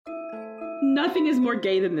Nothing is more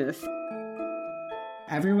gay than this.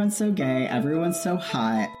 Everyone's so gay. Everyone's so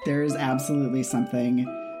hot. There's absolutely something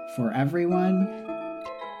for everyone.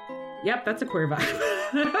 Yep, that's a queer vibe.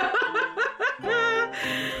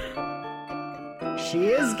 She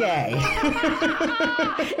is gay.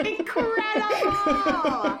 Incredible!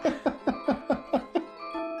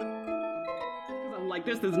 I'm like,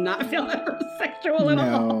 this does not feel heterosexual at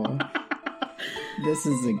all. No. This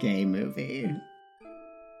is a gay movie.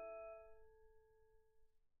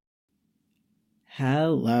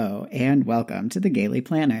 Hello, and welcome to The Gaily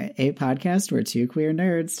Planet, a podcast where two queer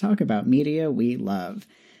nerds talk about media we love.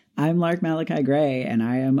 I'm Lark Malachi Gray, and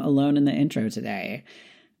I am alone in the intro today.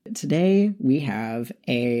 Today, we have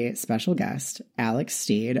a special guest, Alex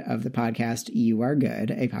Steed of the podcast You Are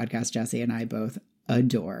Good, a podcast Jesse and I both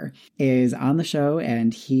adore, is on the show,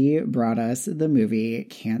 and he brought us the movie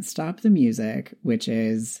Can't Stop the Music, which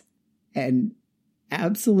is an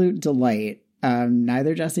absolute delight.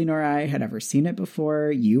 Neither Jesse nor I had ever seen it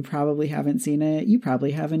before. You probably haven't seen it. You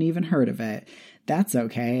probably haven't even heard of it. That's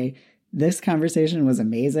okay. This conversation was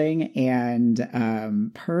amazing,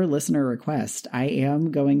 and per listener request, I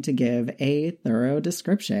am going to give a thorough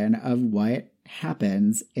description of what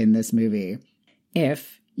happens in this movie.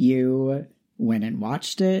 If you went and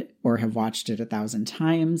watched it or have watched it 1,000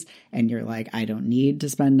 times and you're like, I don't need to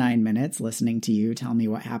spend 9 minutes listening to you tell me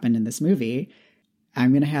what happened in this movie,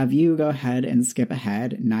 I'm going to have you go ahead and skip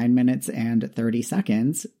ahead 9 minutes and 30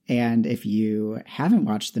 seconds. And if you haven't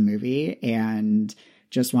watched the movie and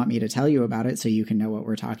just want me to tell you about it so you can know what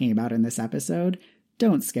we're talking about in this episode,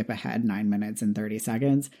 don't skip ahead 9 minutes and 30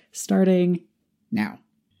 seconds, starting now.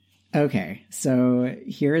 Okay, so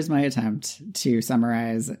here is my attempt to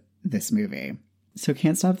summarize this movie. So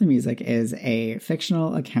Can't Stop the Music is a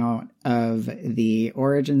fictional account of the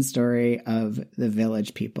origin story of the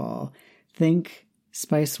Village People. Think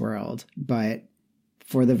Spice World, but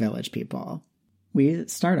for the Village People. We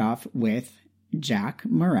start off with Jack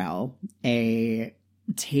Morrell, a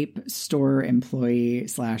tape store employee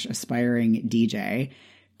 / aspiring DJ,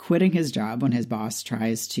 quitting his job when his boss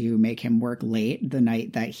tries to make him work late the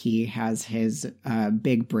night that he has his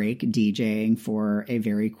big break DJing for a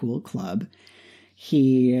very cool club.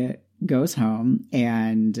 He goes home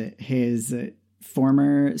and his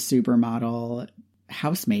former supermodel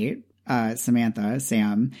housemate, Samantha,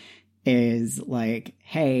 Sam, is like,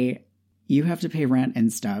 hey, you have to pay rent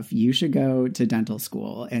and stuff. You should go to dental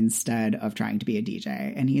school instead of trying to be a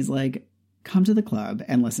DJ. And he's like, come to the club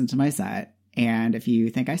and listen to my set. And if you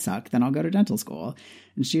think I suck, then I'll go to dental school.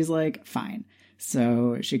 And she's like, fine.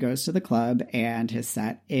 So she goes to the club and his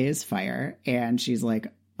set is fire. And she's like,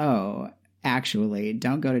 oh, actually,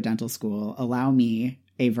 don't go to dental school. Allow me,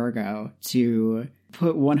 a Virgo, to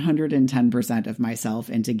put 110% of myself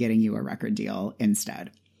into getting you a record deal instead,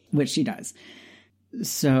 which she does.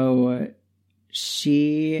 So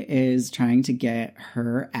she is trying to get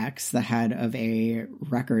her ex, the head of a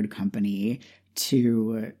record company,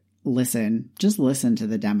 to just listen to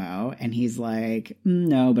the demo. And he's like,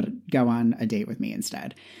 no, but go on a date with me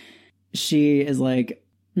instead. She is like,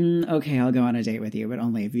 okay, I'll go on a date with you, but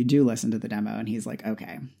only if you do listen to the demo. And he's like,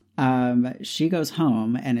 okay. She goes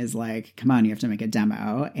home and is like, come on, you have to make a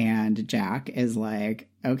demo. And Jack is like,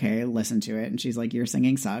 okay, listen to it. And she's like, your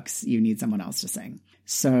singing sucks. You need someone else to sing.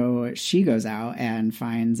 So she goes out and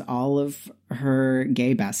finds all of her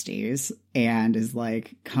gay besties and is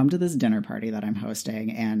like, come to this dinner party that I'm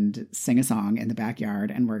hosting and sing a song in the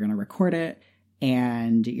backyard, and we're going to record it,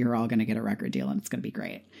 and you're all going to get a record deal, and it's going to be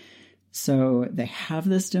great. So they have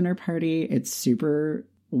this dinner party. It's super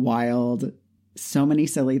wild. So many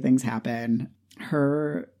silly things happen.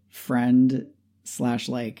 Her friend /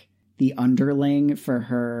 the underling for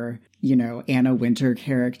her, Anna Wintour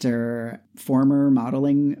character, former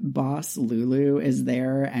modeling boss Lulu, is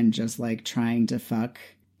there and just trying to fuck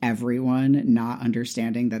everyone, not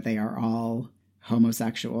understanding that they are all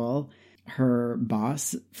homosexual. Her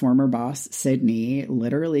boss, former boss, Sydney,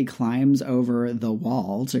 literally climbs over the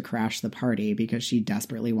wall to crash the party because she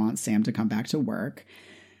desperately wants Sam to come back to work.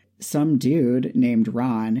 Some dude named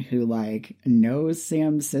Ron, who knows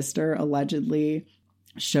Sam's sister allegedly,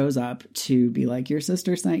 shows up to be like, your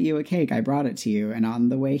sister sent you a cake. I brought it to you. And on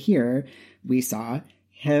the way here, we saw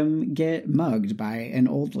him get mugged by an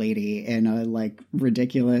old lady in a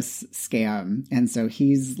ridiculous scam. And so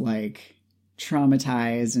he's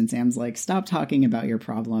traumatized, and Sam's like, stop talking about your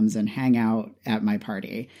problems and hang out at my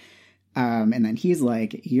party. And then he's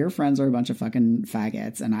like, your friends are a bunch of fucking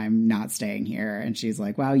faggots and I'm not staying here. And she's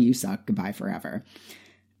like, wow, you suck. Goodbye forever.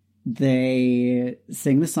 They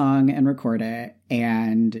sing the song and record it,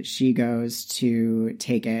 and she goes to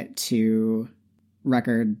take it to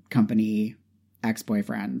record company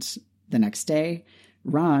ex-boyfriend. The next day,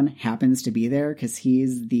 Ron happens to be there because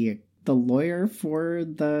he's the lawyer for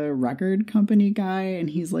the record company guy, and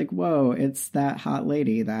he's like, whoa, it's that hot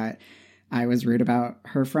lady that I was rude about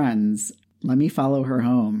her friends. Let me follow her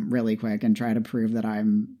home really quick and try to prove that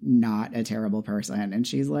I'm not a terrible person. And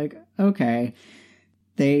she's like, okay.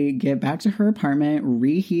 They get back to her apartment,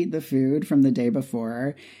 reheat the food from the day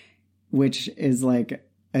before, which is like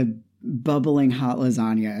a bubbling hot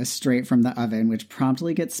lasagna straight from the oven, which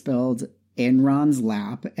promptly gets spilled in Ron's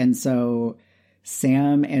lap. And so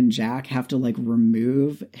Sam and Jack have to like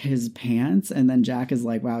remove his pants. And then Jack is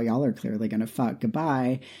like, wow, y'all are clearly going to fuck.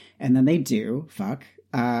 Goodbye. And then they do fuck,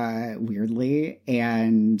 weirdly.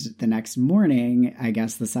 And the next morning, I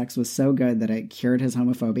guess the sex was so good that it cured his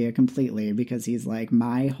homophobia completely, because he's like,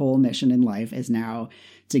 my whole mission in life is now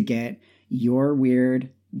to get your weird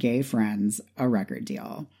gay friends a record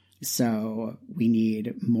deal. So we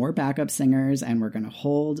need more backup singers, and we're going to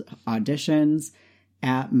hold auditions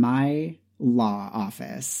at my law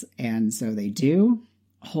office. And so they do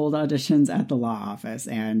hold auditions at the law office,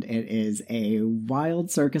 and it is a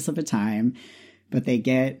wild circus of a time, but they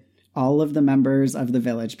get all of the members of the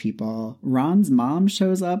Village People. Ron's mom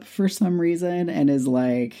shows up for some reason and is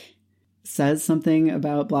like, says something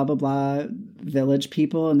about blah, blah, blah, Village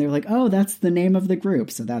People. And they're like, oh, that's the name of the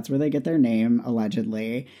group. So that's where they get their name,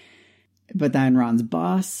 allegedly. But then Ron's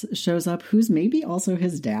boss shows up, who's maybe also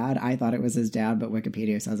his dad. I thought it was his dad, but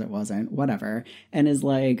Wikipedia says it wasn't. Whatever. And is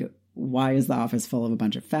like, why is the office full of a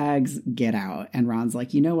bunch of fags? Get out. And Ron's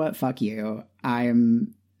like, you know what? Fuck you.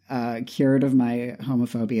 I'm cured of my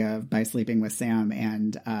homophobia by sleeping with Sam,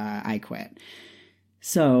 and I quit.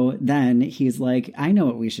 So then he's like, I know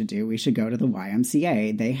what we should do. We should go to the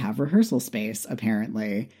YMCA. They have rehearsal space,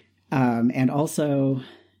 apparently. And also,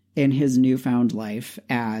 in his newfound life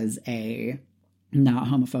as a not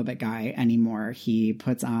homophobic guy anymore, he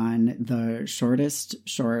puts on the shortest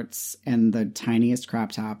shorts and the tiniest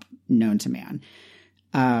crop top known to man.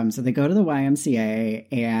 So they go to the YMCA,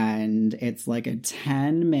 and it's like a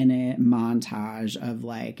 10-minute montage of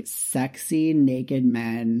like sexy naked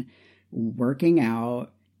men working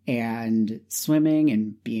out and swimming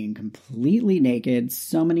and being completely naked,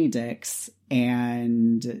 so many dicks,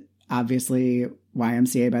 and obviously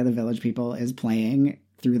YMCA by the Village People is playing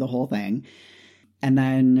through the whole thing. And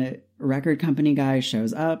then record company guy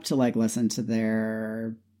shows up to like listen to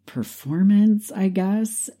their performance, I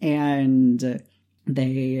guess, and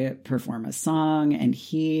they perform a song, and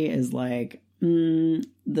he is like,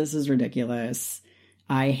 this is ridiculous.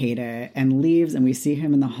 I hate it, and leaves. And we see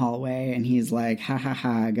him in the hallway, and he's like, ha ha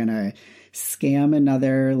ha, gonna scam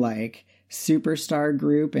another like superstar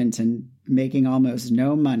group into making almost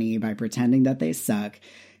no money by pretending that they suck.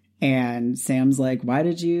 And Sam's like, why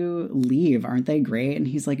did you leave? Aren't they great? And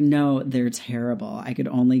he's like, no, they're terrible. I could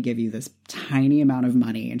only give you this tiny amount of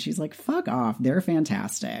money. And she's like, fuck off. They're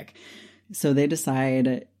fantastic. So they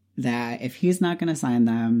decide that if he's not going to sign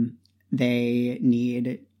them, they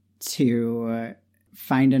need to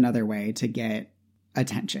find another way to get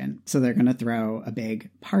attention. So they're going to throw a big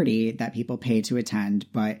party that people pay to attend,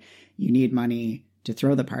 but you need money to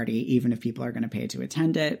throw the party, even if people are going to pay to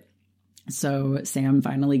attend it. So Sam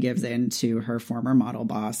finally gives in to her former model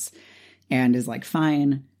boss and is like,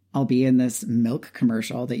 fine, I'll be in this milk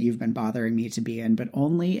commercial that you've been bothering me to be in, but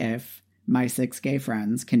only if my 6 gay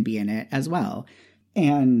friends can be in it as well.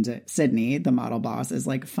 And Sydney, the model boss, is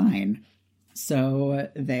like, fine. So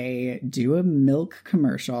they do a milk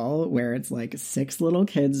commercial where it's like 6 little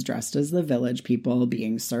kids dressed as the Village People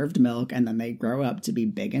being served milk, and then they grow up to be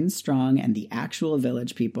big and strong and the actual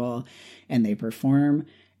Village People, and they perform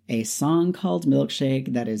a song called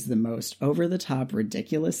Milkshake that is the most over-the-top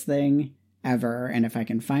ridiculous thing ever. And if I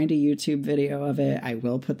can find a YouTube video of it, I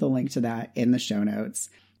will put the link to that in the show notes.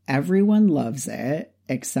 Everyone loves it,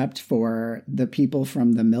 except for the people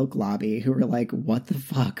from the milk lobby who are like, what the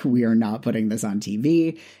fuck? We are not putting this on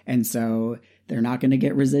TV. And so they're not going to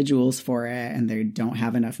get residuals for it, and they don't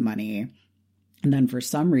have enough money. And then for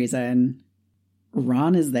some reason,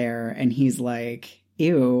 Ron is there, and he's like,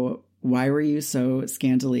 ew, why were you so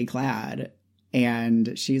scantily clad?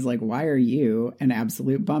 And she's like, why are you an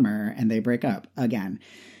absolute bummer? And they break up again.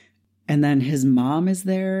 And then his mom is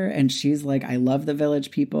there, and she's like, I love the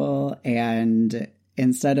Village People, and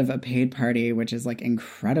instead of a paid party, which is like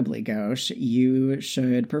incredibly gauche, you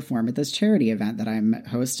should perform at this charity event that I'm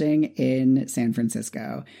hosting in San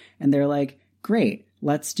Francisco. And they're like, great,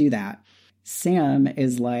 let's do that. Sam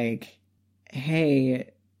is like,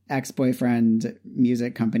 hey, ex-boyfriend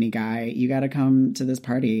music company guy, you got to come to this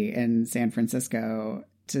party in San Francisco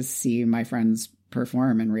to see my friends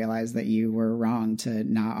perform and realize that you were wrong to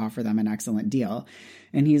not offer them an excellent deal.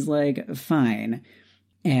 And he's like, fine.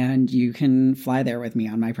 And you can fly there with me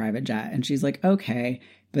on my private jet. And she's like, okay.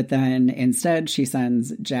 But then instead she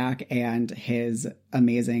sends Jack and his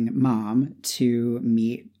amazing mom to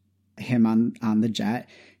meet him on the jet.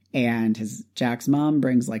 And Jack's mom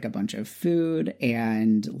brings like a bunch of food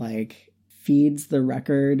and like feeds the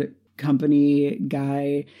record company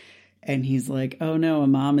guy. And he's like, oh no, a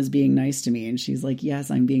mom is being nice to me. And she's like, yes,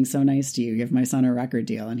 I'm being so nice to you. Give my son a record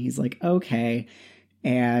deal. And he's like, okay.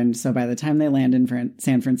 And so by the time they land in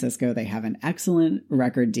San Francisco, they have an excellent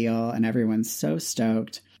record deal and everyone's so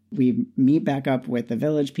stoked. We meet back up with the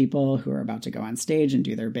Village people who are about to go on stage and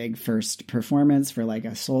do their big first performance for like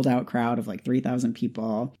a sold out crowd of like 3,000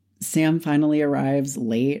 people. Sam finally arrives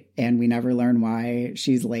late and we never learn why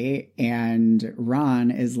she's late. And Ron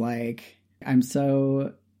is like, I'm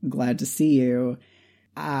so glad to see you.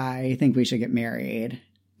 I think we should get married.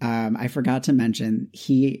 I forgot to mention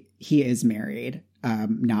he is married,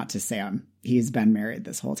 not to Sam. He's been married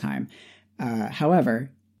this whole time.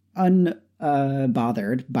 However,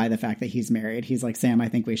 unbothered by the fact that he's married, he's like, Sam, I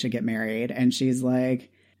think we should get married. And she's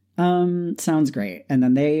like, sounds great. And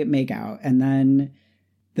then they make out. And then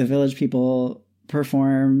the Village people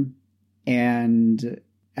perform and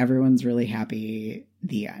everyone's really happy.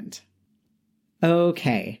 The end.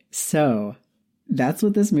 Okay, so that's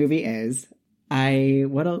what this movie is.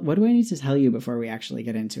 What do I need to tell you before we actually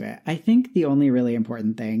get into it? I think the only really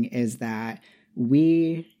important thing is that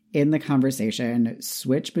we, in the conversation,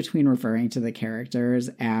 switch between referring to the characters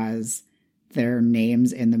as their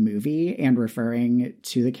names in the movie and referring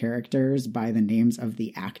to the characters by the names of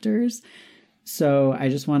the actors. So I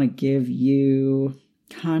just want to give you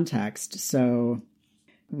context. So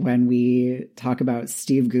when we talk about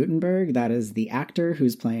Steve Guttenberg, that is the actor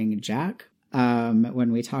who's playing Jack.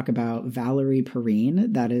 When we talk about Valerie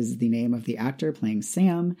Perrine, that is the name of the actor playing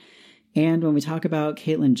Sam. And when we talk about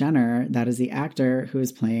Caitlyn Jenner, that is the actor who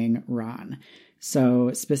is playing Ron.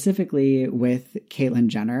 So specifically with Caitlyn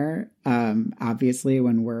Jenner, obviously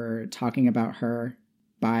when we're talking about her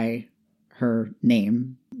by her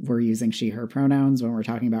name, we're using she, her pronouns. When we're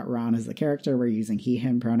talking about Ron as the character, we're using he,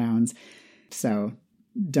 him pronouns. So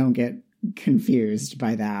don't get confused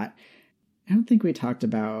by that. I don't think we talked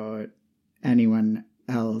about anyone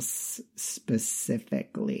else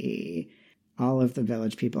specifically. All of the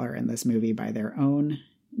Village people are in this movie by their own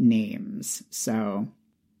names. So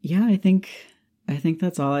yeah, I think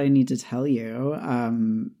that's all I need to tell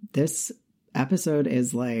you. This episode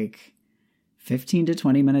is like 15 to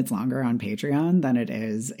 20 minutes longer on Patreon than it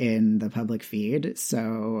is in the public feed.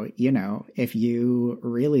 So, if you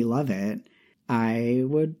really love it, I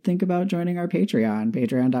would think about joining our Patreon,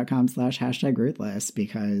 patreon.com/#ruthless,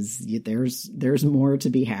 because there's more to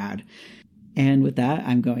be had. And with that,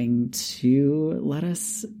 I'm going to let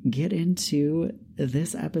us get into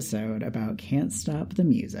this episode about Can't Stop the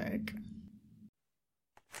Music.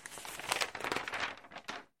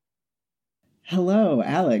 Hello,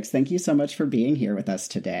 Alex. Thank you so much for being here with us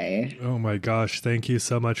today. Oh my gosh. Thank you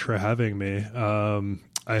so much for having me.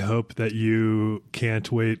 I hope that you can't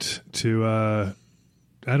wait to, I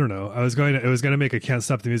don't know. I was going to make a Can't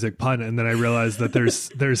Stop the Music pun. And then I realized that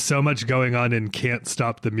there's so much going on in Can't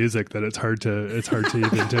Stop the Music that it's hard to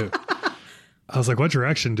even do. I was like, what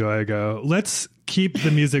direction do I go? Let's keep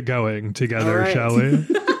the music going together, right. Shall we?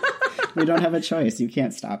 We don't have a choice. You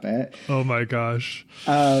can't stop it. Oh my gosh.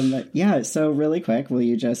 Yeah. So really quick, will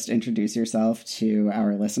you just introduce yourself to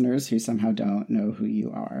our listeners who somehow don't know who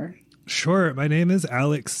you are? Sure. My name is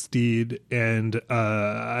Alex Steed, and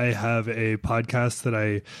I have a podcast that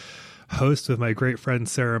I host with my great friend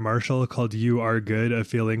Sarah Marshall called You Are Good, a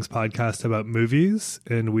feelings podcast about movies.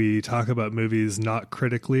 And we talk about movies not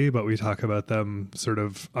critically, but we talk about them sort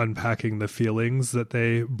of unpacking the feelings that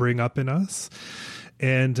they bring up in us.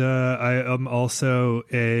 And I am also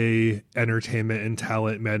a entertainment and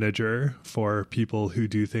talent manager for people who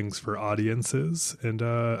do things for audiences. And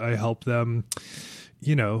I help them,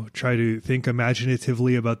 try to think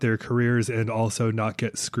imaginatively about their careers and also not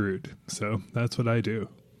get screwed. So that's what I do.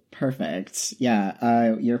 Perfect.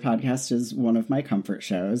 Yeah. Your podcast is one of my comfort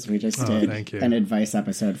shows. We just did an advice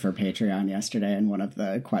episode for Patreon yesterday. And one of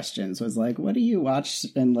the questions was like, what do you watch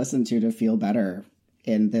and listen to feel better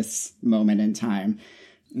in this moment in time?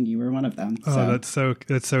 And you were one of them. Oh, that's so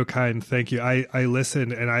kind. Thank you. I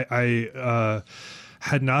listen, and I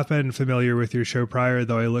had not been familiar with your show prior,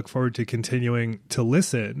 though I look forward to continuing to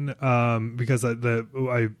listen because I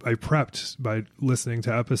prepped by listening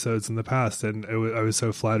to episodes in the past, and I was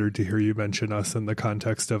so flattered to hear you mention us in the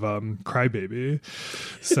context of Crybaby.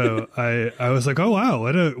 So I was like, oh wow,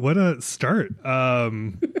 what a start.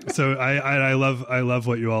 So I love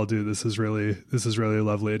what you all do. This is really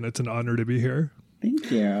lovely, and it's an honor to be here. Thank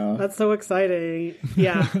you. That's so exciting.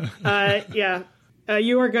 Yeah. Yeah.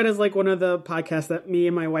 You Are Good is like one of the podcasts that me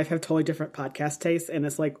and my wife have totally different podcast tastes, and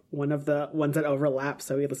it's like one of the ones that overlap,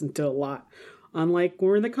 so we listen to a lot on like when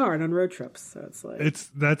we're in the car and on road trips. So it's like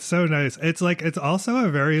that's so nice. It's like it's also a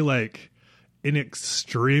very like an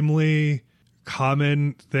extremely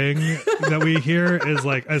common thing that we hear is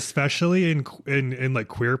like, especially in like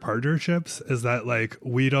queer partnerships, is that like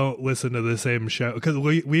we don't listen to the same show, because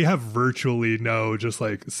we have virtually no just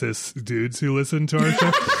like cis dudes who listen to our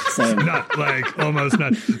show. Not like almost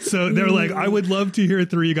none. So they're like, I would love to hear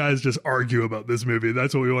three guys just argue about this movie.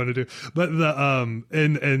 That's what we want to do. But the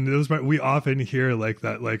and those we often hear like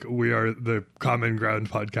that, like we are the common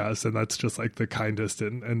ground podcast, and that's just like the kindest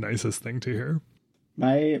and nicest thing to hear.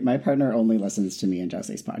 My partner only listens to me and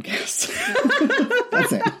Jesse's podcast.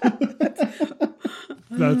 That's it.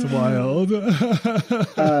 That's wild.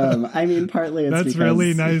 I mean, partly it's that's because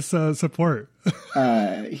really nice support.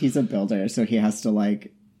 He's a builder, so he has to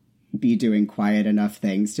like be doing quiet enough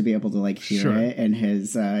things to be able to like hear it in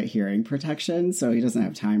his hearing protection. So he doesn't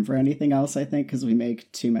have time for anything else, I think, because we make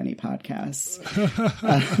too many podcasts.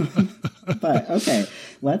 But okay,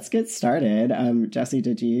 let's get started. Jesse,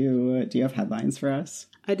 do you have headlines for us?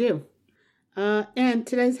 I do. And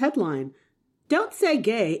today's headline: Don't Say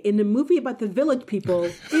Gay in a movie about the Village People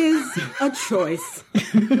is a choice.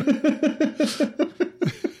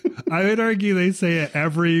 I would argue they say it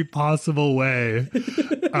every possible way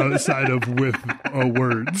outside of with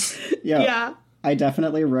words. Yeah. I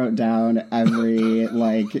definitely wrote down every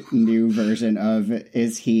like new version of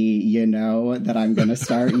 "is he," that I'm going to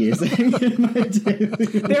start using in my daily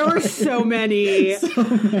life. There were so many.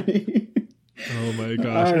 Oh my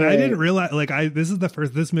gosh. Right. And I didn't realize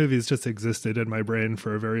this movie has just existed in my brain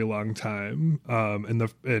for a very long time.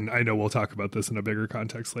 And I know we'll talk about this in a bigger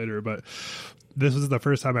context later, but this was the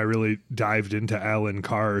first time I really dived into Alan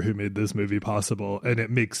Carr, who made this movie possible. And it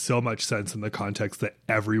makes so much sense in the context that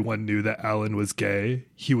everyone knew that Alan was gay.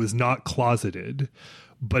 He was not closeted,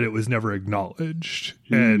 but it was never acknowledged.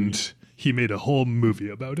 And he made a whole movie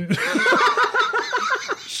about it.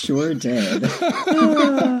 Sure did.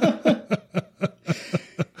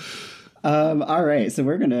 All right, so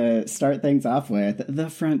we're going to start things off with the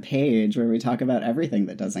front page, where we talk about everything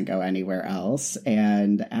that doesn't go anywhere else.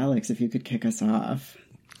 And Alex, if you could kick us off.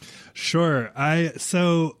 Sure.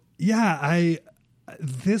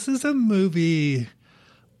 This is a movie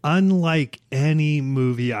unlike any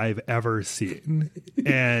movie I've ever seen.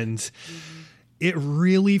 And it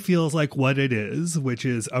really feels like what it is, which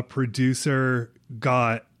is a producer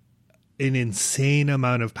got an insane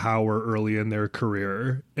amount of power early in their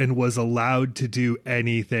career and was allowed to do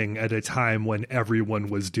anything at a time when everyone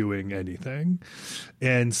was doing anything.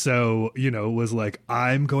 And so, was like,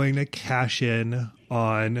 I'm going to cash in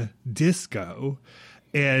on disco,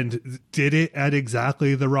 and did it at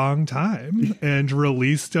exactly the wrong time and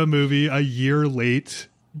released a movie a year late,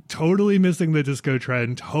 totally missing the disco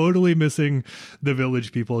trend, totally missing the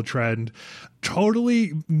Village People trend,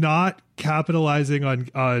 totally not capitalizing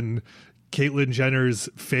on Caitlyn Jenner's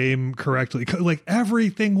fame correctly. Like,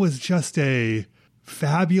 everything was just a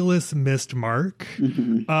fabulous missed mark,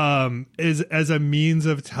 as a means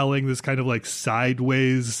of telling this kind of like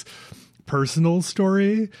sideways personal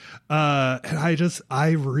story. And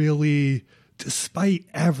I really, despite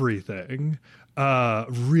everything,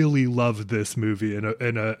 really loved this movie in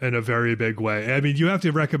a very big way. I mean, you have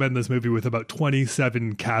to recommend this movie with about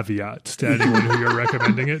 27 caveats to anyone who you're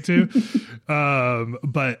recommending it to.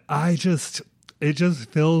 But it just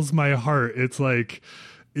fills my heart. It's like,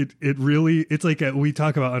 it's like we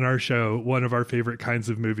talk about on our show, one of our favorite kinds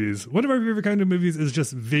of movies. One of our favorite kind of movies is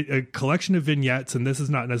just a collection of vignettes. And this is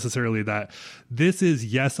not necessarily that. This is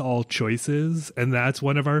Yes, All Choices. And that's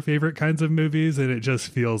one of our favorite kinds of movies. And it just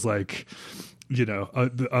feels like,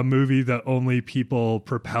 a movie that only people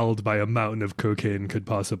propelled by a mountain of cocaine could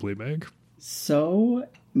possibly make. So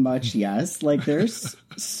much yes. Like, there's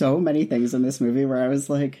so many things in this movie where I was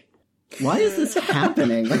like, why is this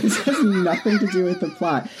happening? Like, this has nothing to do with the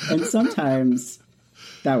plot. And sometimes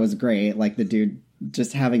that was great. Like, the dude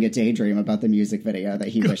just having a daydream about the music video that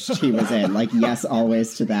he wished he was in. Like, yes,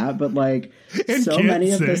 always to that. But, like, and so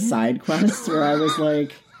many of the side quests where I was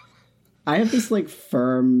like, I have this like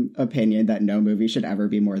firm opinion that no movie should ever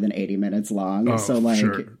be more than 80 minutes long. Oh, so like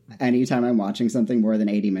sure. anytime I'm watching something more than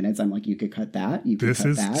 80 minutes, I'm like, you could cut that. You could This cut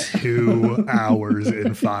is that. 2 hours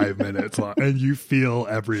and 5 minutes long, and you feel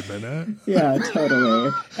every minute. Yeah,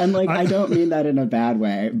 totally. And like, I don't mean that in a bad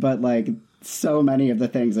way, but like so many of the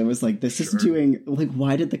things, I was like, this is doing, like,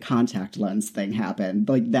 why did the contact lens thing happen?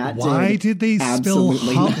 Like that. Why did they spill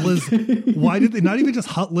hot why did they not even just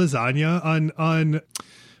hot lasagna on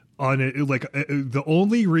it? Like the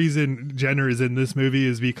only reason Jenner is in this movie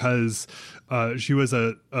is because she was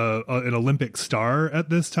an Olympic star at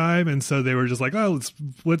this time, and so they were just like, oh,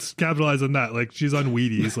 let's capitalize on that. Like she's on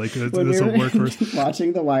Wheaties, like this will work for us.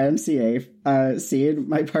 Watching the YMCA scene,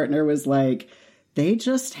 my partner was like, they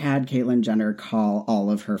just had Caitlyn Jenner call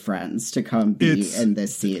all of her friends to come be in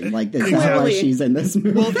this scene. Like, is that why she's in this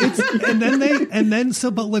movie? Well,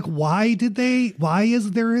 but like, why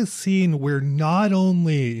is there a scene where not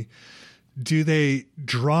only do they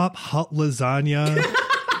drop hot lasagna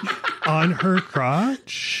on her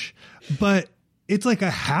crotch, but it's like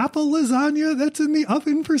a half a lasagna that's in the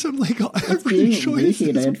oven for some, like, it's being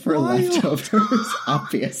reheated for leftovers,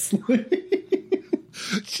 obviously.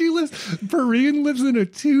 Perrine lives in a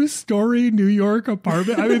 2-story New York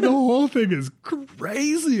apartment. I mean, the whole thing is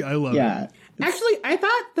crazy. I love it. Actually, I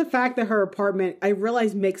thought the fact that her apartment, I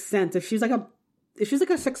realized, makes sense. If she's like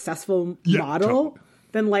a successful model,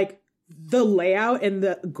 then like the layout and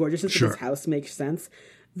the gorgeousness of this house makes sense.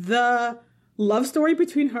 The love story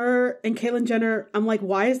between her and Caitlyn Jenner, I'm like,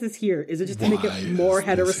 why is this here? Is it just to make it more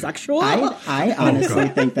heterosexual? I honestly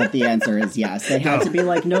think that the answer is yes. They had to be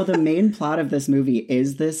like, no, the main plot of this movie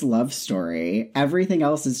is this love story. Everything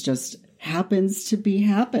else is just happens to be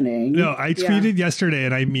happening. No, I tweeted yesterday,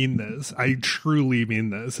 and I mean this. I truly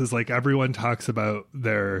mean this. Is like everyone of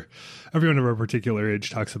a particular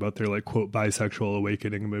age talks about their like quote bisexual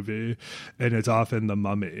awakening movie, and it's often The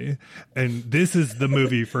Mummy. And this is the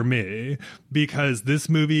movie for me because this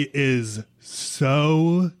movie is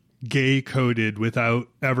so gay coded without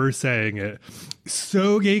ever saying it.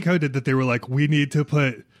 So gay coded that they were like, we need to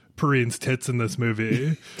put Perrine's tits in this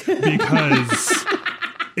movie because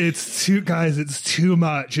it's too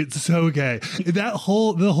much. It's so gay. The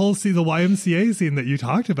whole scene, the YMCA scene that you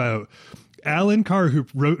talked about, Alan Carr, who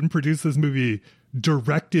wrote and produced this movie,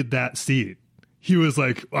 directed that scene. He was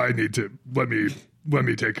like, I need to, let me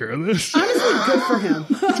take care of this. Honestly, good for him.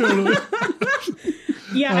 Totally.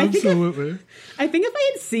 Yeah, absolutely. I think if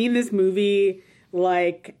I had seen this movie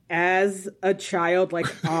like as a child, like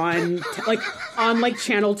on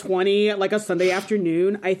Channel 20, like a Sunday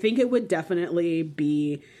afternoon, I think it would definitely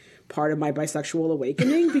be part of my bisexual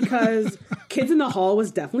awakening because Kids in the Hall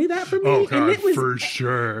was definitely that for me. Oh God, and it was, for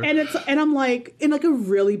sure. And I'm like, in like a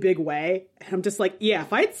really big way. And I'm just like, yeah,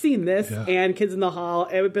 if I'd seen this and Kids in the Hall,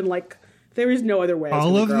 it would have been like, there is no other way.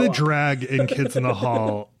 All of the drag in Kids in the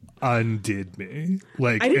Hall undid me,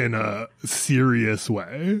 like in a serious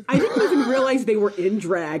way. I didn't even realize they were in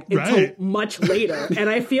drag until much later. And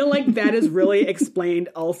I feel like that has really explained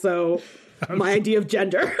also my idea of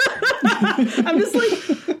gender. I'm just like,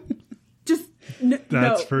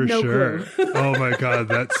 that's for no sure. Clue. Oh my God,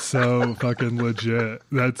 that's so fucking legit.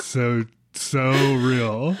 That's so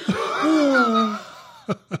real.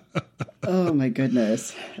 Oh my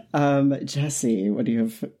goodness. Jesse, what do you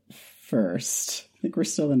have first? I think we're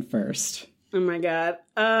still in first. Oh my God.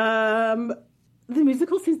 The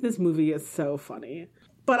musical scene in this movie is so funny.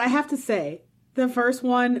 But I have to say, the first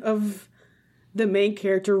one of the main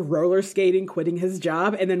character roller skating, quitting his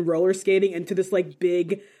job, and then roller skating into this like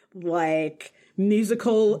big like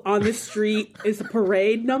musical on the street is a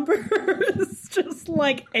parade number. It's just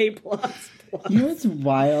like A++. You know what's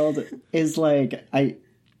wild is like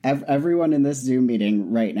everyone in this Zoom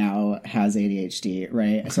meeting right now has ADHD,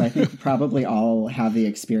 right? So I think probably all have the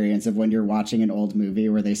experience of when you're watching an old movie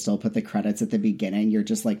where they still put the credits at the beginning, you're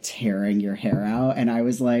just like tearing your hair out. And I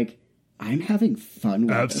was like, I'm having fun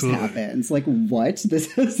when this happens. Like, what?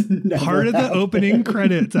 This is never part of happened. The opening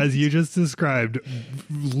credits, as you just described,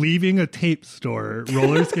 leaving a tape store,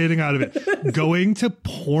 roller skating out of it, going to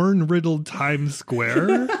porn-riddled Times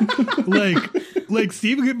Square. like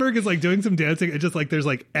Steve Gutenberg is like doing some dancing. It's just like there's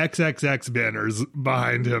like XXX banners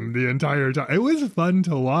behind him the entire time. It was fun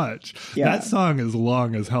to watch. Yeah. That song is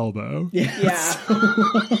long as hell, though. Yeah.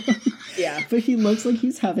 Yeah, but he looks like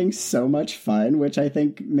he's having so much fun, which I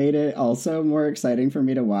think made it also more exciting for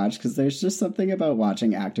me to watch because there's just something about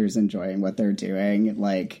watching actors enjoying what they're doing,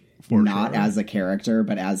 like not as a character,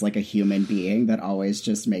 but as like a human being that always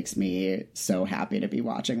just makes me so happy to be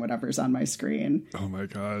watching whatever's on my screen. Oh my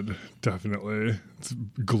God, definitely. It's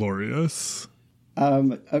glorious.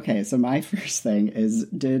 Okay, so my first thing is,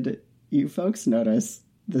 did you folks notice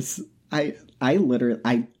this? I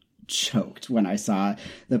literally choked when I saw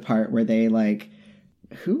the part where they like,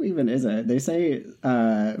 who even is it? They say,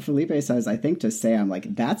 Felipe says, I think to Sam,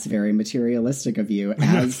 like, that's very materialistic of you,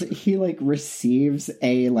 as he like receives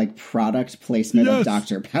a like product placement of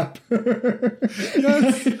Dr. Pepper.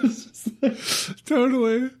 Yes.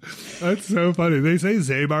 Totally. That's so funny. They say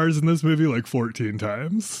Zabar's in this movie like 14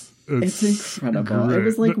 times. It's incredible. Great. It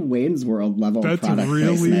was like Wayne's World level That's product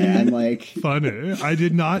really placement. And like funny.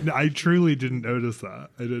 I truly didn't notice that.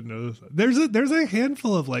 I didn't notice that. There's a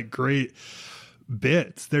handful of like great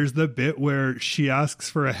bits. There's the bit where she asks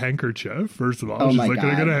for a handkerchief. First of all, she's like, "Can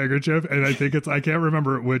I get a handkerchief?" And I think I can't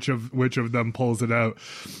remember which of them pulls it out.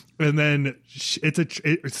 And then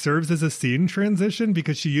it serves as a scene transition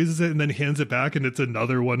because she uses it and then hands it back, and it's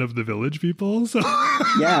another one of the village people. So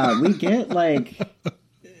yeah, we get like,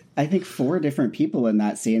 I think 4 different people in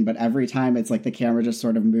that scene, but every time it's like the camera just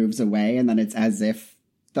sort of moves away, and then it's as if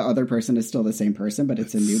the other person is still the same person, but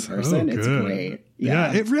it's a new person. Good. It's great.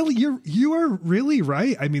 Yeah, it really, you are really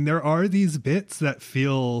right. I mean, there are these bits that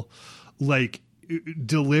feel like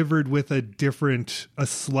delivered with a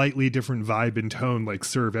slightly different vibe and tone, like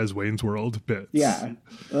serve as Wayne's World bits. Yeah.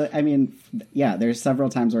 I mean, yeah, there's several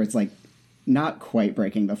times where it's like not quite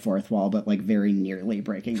breaking the fourth wall, but like very nearly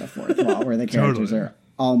breaking the fourth wall, where the characters are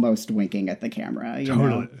almost winking at the camera. You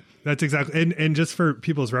know? That's exactly, and just for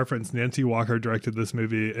people's reference, Nancy Walker directed this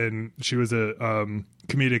movie, and she was a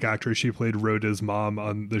comedic actress. She played Rhoda's mom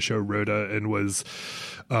on the show Rhoda, and was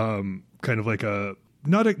kind of like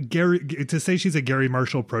to say she's a Gary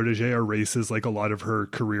Marshall protege erases like a lot of her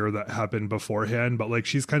career that happened beforehand, but like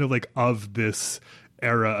she's kind of like of this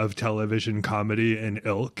era of television comedy and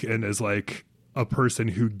ilk, and is like a person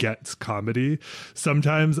who gets comedy.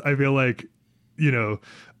 Sometimes I feel like, you know,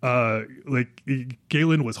 like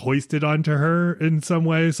Galen was hoisted onto her in some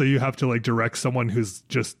way, so you have to like direct someone who's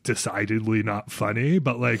just decidedly not funny,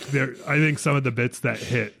 but like I think some of the bits that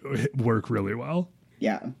hit work really well.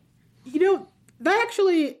 Yeah, you know, that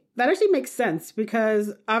actually makes sense,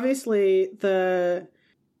 because obviously at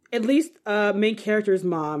least main character's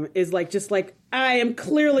mom is like, just like, I am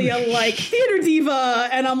clearly a like theater diva,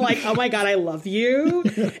 and I'm like, oh my god, I love you.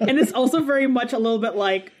 And it's also very much a little bit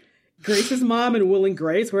like Grace's mom and Will and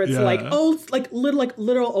Grace, where it's like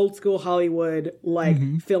literal old school Hollywood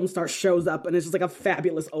film star shows up and it's just like a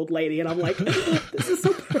fabulous old lady, and I'm like, this is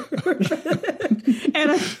so perfect.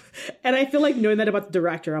 and I feel like knowing that about the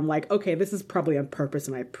director, I'm like, okay, this is probably on purpose,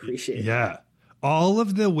 and I appreciate that. All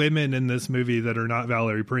of the women in this movie that are not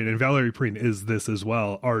Valerie Perrine, and Valerie Perrine is this as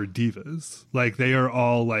well, are divas. Like, they are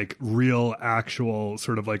all like real, actual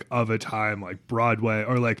sort of like of a time, like Broadway,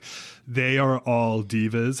 or like they are all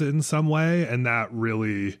divas in some way. And that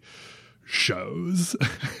really shows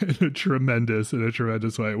in a tremendous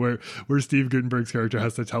way, where Steve Guttenberg's character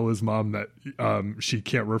has to tell his mom that she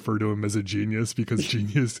can't refer to him as a genius because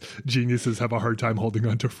geniuses have a hard time holding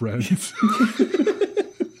on to friends.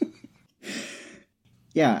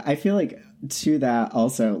 Yeah, I feel like to that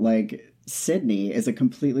also, like, Sydney is a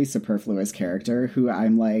completely superfluous character who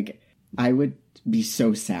I'm like, I would be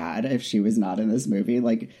so sad if she was not in this movie.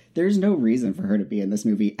 Like, there's no reason for her to be in this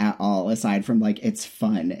movie at all, aside from, like, it's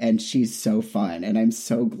fun, and she's so fun, and I'm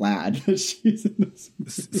so glad that she's in this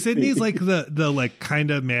movie. Sydney's like the like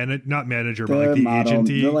kind of not manager, but like the model,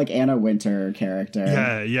 agent-y. the like Anna Wintour character.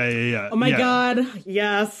 Yeah. Oh my god,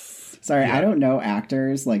 yes. Sorry, I don't know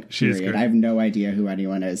actors, like, period. I have no idea who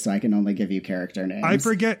anyone is, so I can only give you character names. I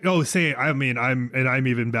forget. Oh, I'm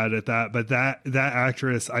even bad at that. But that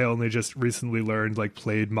actress, I only just recently learned, like,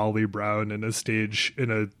 played Molly Brown in a stage,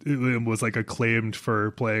 was like acclaimed for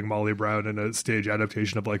playing Molly Brown in a stage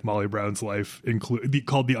adaptation of like Molly Brown's life,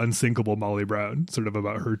 called The Unsinkable Molly Brown, sort of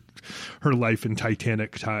about her life in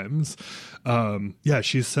Titanic times.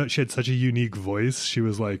 She had such a unique voice. She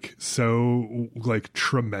was like so like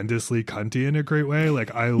tremendously cunty in a great way.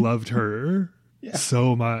 Like, I loved her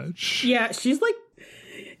so much. Yeah, she like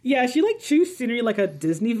chews scenery like a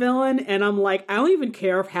Disney villain, and I'm like, I don't even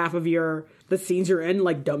care if half of the scenes you're in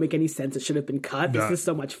like don't make any sense. It should have been cut. This is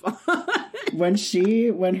so much fun.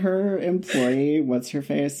 when her employee, what's her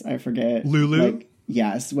face? I forget. Lulu.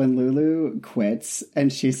 Yes, when Lulu quits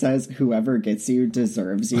and she says, "Whoever gets you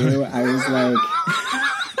deserves you," I was like,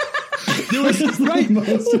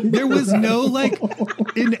 there was no like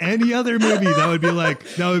in any other movie that would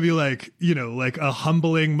be like, you know, like a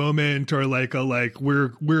humbling moment, or like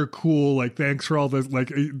we're cool, like thanks for all this,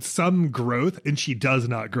 like some growth, and she does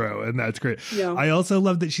not grow, and that's great. Yeah. I also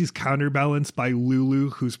love that she's counterbalanced by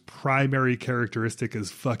Lulu, whose primary characteristic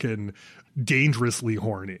is fucking dangerously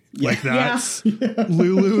horny. Like, that's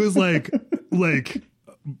Lulu is like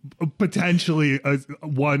potentially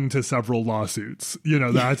one to several lawsuits. You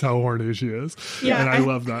know, that's how horny she is. Yeah, and I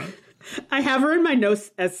love that. I have her in my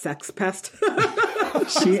notes as sex pest.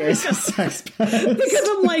 She is a sex pest. Because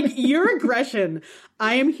I'm like, your aggression,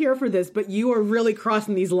 I am here for this, but you are really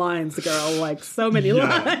crossing these lines, girl. Like, so many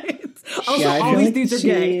lines. Also, all these dudes are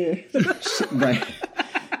gay. Right.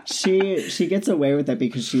 She gets away with it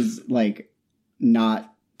because she's, like,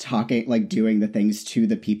 not talking, like, doing the things to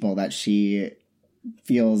the people that she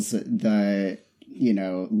feels the, you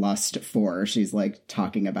know, lust for. She's, like,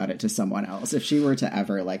 talking about it to someone else. If she were to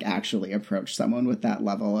ever, like, actually approach someone with that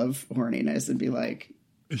level of horniness and be like,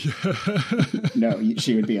 no,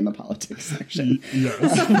 she would be in the politics section.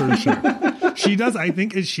 Yes, for sure. She does. I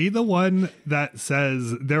think, is she the one that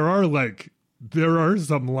says there are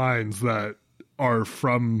some lines that are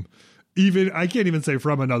from, even, I can't even say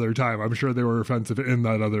from another time. I'm sure they were offensive in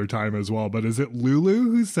that other time as well. But is it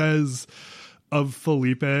Lulu who says of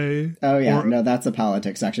Felipe? Oh, yeah. No, that's a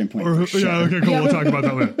politics section point. For sure. Yeah, okay, cool. We'll talk about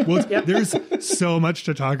that later. Well, there's so much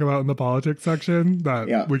to talk about in the politics section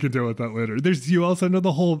that we can deal with that later. You also know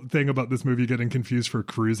the whole thing about this movie getting confused for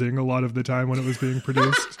cruising a lot of the time when it was being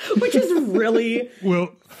produced. Which is really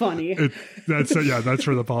funny. That's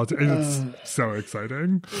for the politics. It's so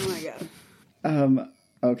exciting. Oh, my God.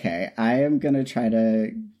 Okay, I am going to try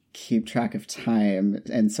to keep track of time,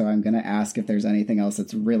 and so I'm going to ask if there's anything else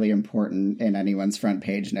that's really important in anyone's front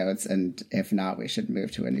page notes, and if not, we should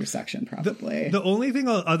move to a new section probably. The only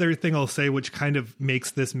other thing I'll say, which kind of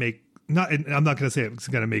makes this I'm not going to say it's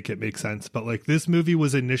going to make it make sense, but like this movie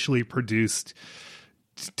was initially produced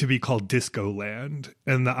to be called Disco Land,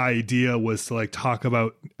 and the idea was to like talk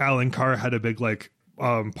about Alan Carr had a big like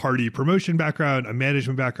party promotion background, a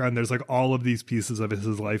management background. There's like all of these pieces of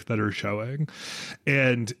his life that are showing.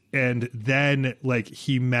 And then like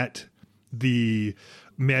he met the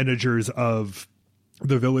managers of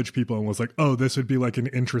the Village People and was like, oh, this would be like an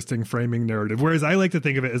interesting framing narrative. Whereas I like to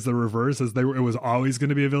think of it as the reverse, as it was always going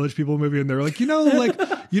to be a Village People movie. And they were like,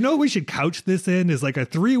 what we should couch this in is like a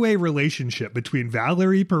 3-way relationship between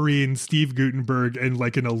Valerie Perrine, Steve Guttenberg, and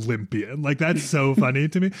like an Olympian. Like, that's so funny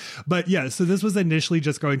to me. But yeah, so this was initially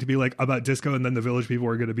just going to be like about disco, and then the Village People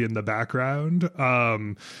were going to be in the background.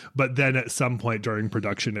 But then at some point during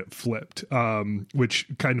production, it flipped, which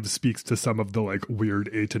kind of speaks to some of the like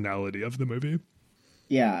weird atonality of the movie.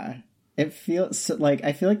 Yeah, it feels like,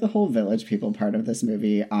 I feel like the whole Village People part of this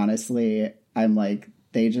movie, honestly, I'm like,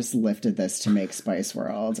 they just lifted this to make Spice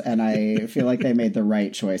World, and I feel like they made the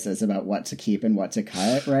right choices about what to keep and what to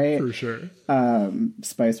cut, right? For sure.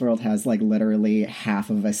 Spice World has like literally half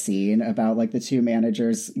of a scene about like the two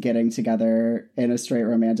managers getting together in a straight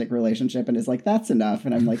romantic relationship, and is like, that's enough.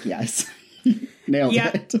 And I'm like, yes. Nailed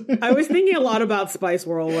it. I was thinking a lot about Spice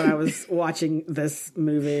World when I was watching this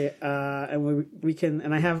movie, and we can,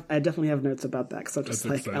 and I definitely have notes about that, because I'm just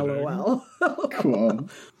like, exciting. LOL. Cool.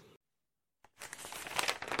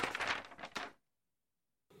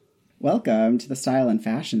 Welcome to the style and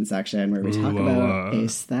fashion section, where we talk about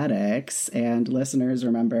aesthetics. And listeners,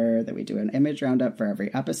 remember that we do an image roundup for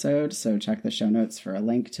every episode, so check the show notes for a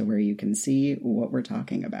link to where you can see what we're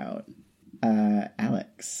talking about.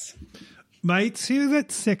 Alex. My two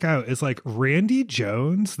that stick out is like Randy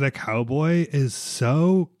Jones, the cowboy, is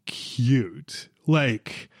so cute.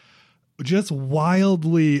 Like, just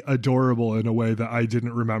wildly adorable in a way that I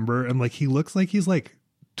didn't remember. And like, he looks like he's like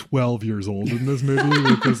 12 years old in this movie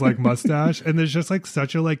with this like mustache. And there's just like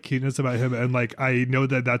such a like cuteness about him. And like, I know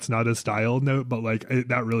that that's not a style note, but like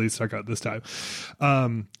that really stuck out this time.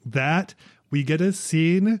 That we get a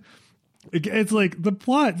scene. It's like the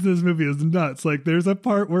plot to this movie is nuts. Like, there's a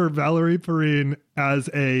part where Valerie Perrine,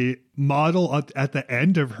 as a model at the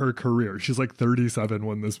end of her career, she's like 37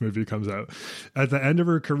 when this movie comes out, at the end of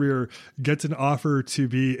her career, gets an offer to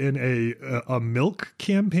be in a milk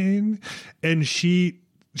campaign, and she's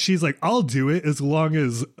like, I'll do it as long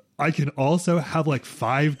as I can also have like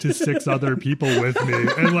 5 to 6 other people with me.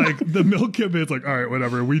 And like the milk campaign's like, all right,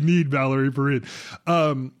 whatever, we need Valerie Perrine.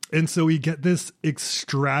 And so we get this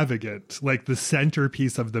extravagant, like the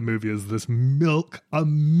centerpiece of the movie is this milk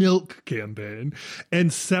campaign.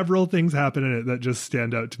 And several things happen in it that just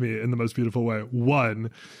stand out to me in the most beautiful way.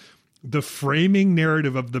 One, the framing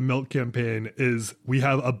narrative of the milk campaign is we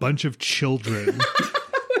have a bunch of children,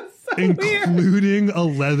 including a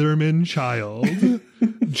Leatherman child,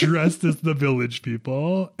 dressed as the Village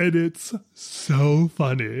People, and it's so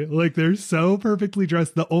funny. Like, they're so perfectly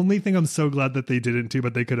dressed. The only thing I'm so glad that they didn't do,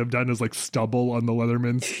 but they could have done, is like stubble on the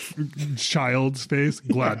Leatherman's child's face.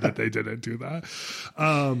 Glad that they didn't do that.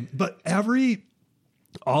 But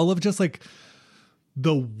all of just like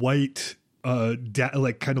the white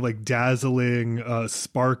kind of like dazzling,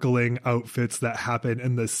 sparkling outfits that happen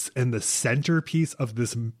in the centerpiece of the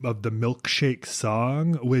milkshake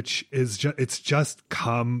song, which is it's just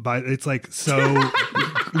come by. It's like so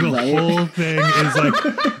the whole thing is like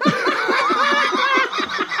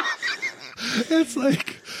it's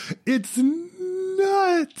like it's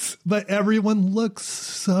nuts, but everyone looks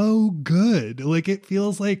so good. Like it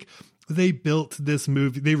feels like they built this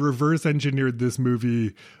movie, they reverse engineered this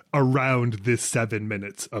movie around this 7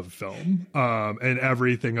 minutes of film, and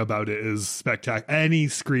everything about it is spectacular. Any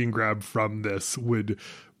screen grab from this would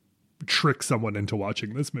trick someone into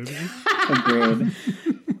watching this movie. Agreed.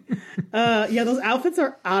 Yeah, those outfits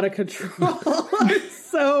are out of control.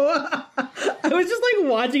 So I was just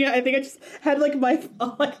like watching it. I think I just had like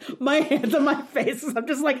my hands on my face. I'm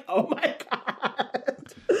just like, oh my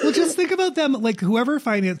God. Well, just think about them, like whoever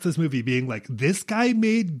financed this movie being like, this guy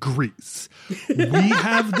made Grease. We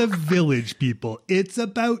have the Village People. It's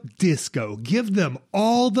about disco. Give them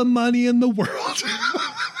all the money in the world.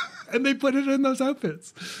 And they put it in those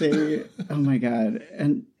outfits. Oh my God.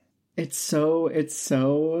 And it's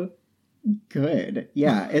so good.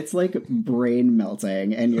 Yeah, it's like brain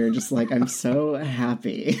melting. And you're just like, I'm so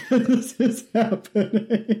happy this is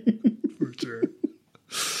happening. For sure.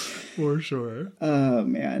 For sure. Oh,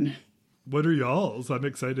 man. What are y'all's? I'm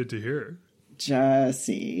excited to hear.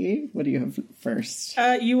 Jesse, what do you have first?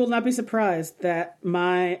 You will not be surprised that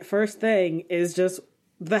my first thing is just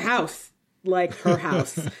the house. Like her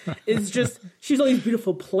house. It's just, she's all these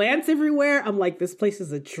beautiful plants everywhere. I'm like, this place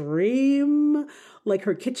is a dream. Like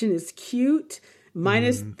her kitchen is cute. Mine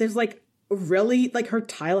is, there's like really, like her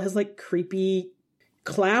tile has like creepy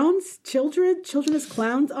clowns, children as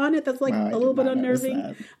clowns on it. That's like a little bit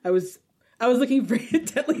unnerving. I was looking very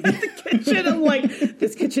intently at the kitchen. I'm like,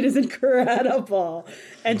 this kitchen is incredible.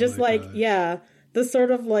 And just like, gosh. Yeah, the sort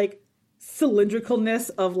of like cylindricalness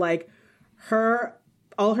of like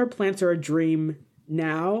all her plants are a dream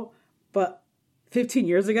now, but 15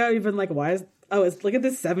 years ago, even like, look at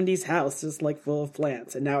this 70s house just like full of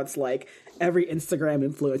plants. And now it's like every Instagram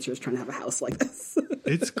influencer is trying to have a house like this.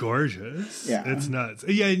 It's gorgeous. Yeah. It's nuts.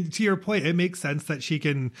 Yeah. And to your point, it makes sense that she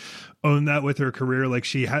can own that with her career. Like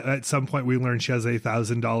at some point we learned she has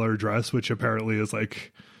 $1,000 dress, which apparently is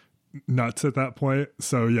like nuts at that point.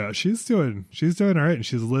 So yeah, she's doing all right and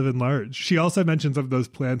she's living large. She also mentions of those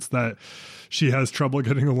plants that she has trouble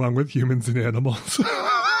getting along with humans and animals.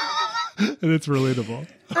 And it's relatable.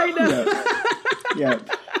 I know. Yep.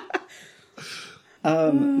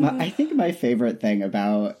 I think my favorite thing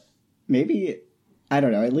about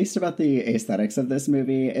at least about the aesthetics of this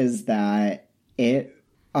movie is that it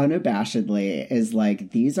unabashedly is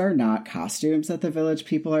like, these are not costumes that the Village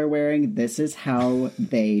People are wearing. This is how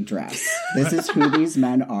they dress. This is who these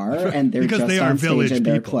men are, and they're just on stage in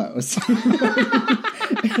their clothes.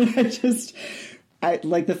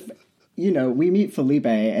 We meet Felipe,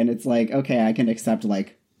 and it's like, okay, I can accept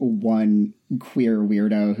like one queer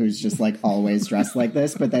weirdo who's just like always dressed like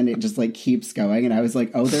this, but then it just like keeps going, and I was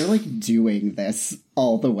like, oh, they're like doing this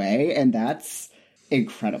all the way, and that's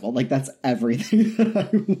incredible. Like that's everything that I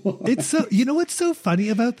want. It's so, what's so funny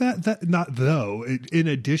about that not though, in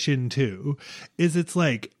addition to, is it's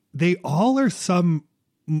like they all are some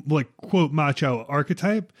like quote macho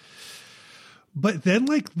archetype. But then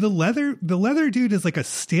like the leather dude is like a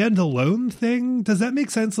standalone thing. Does that make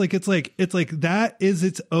sense? Like it's like that is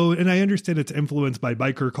its own, and I understand it's influenced by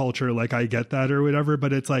biker culture, like I get that or whatever,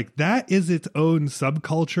 but it's like that is its own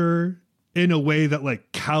subculture in a way that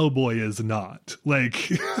like cowboy is not. Like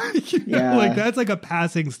like that's like a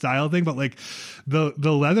passing style thing, but like the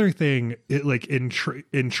leather thing, it like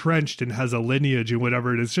entrenched and has a lineage and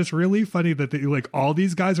whatever. And it's just really funny that they like all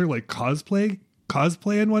these guys are like cosplay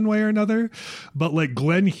in one way or another, but like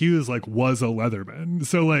Glenn Hughes like was a Leatherman,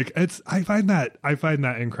 so like I find that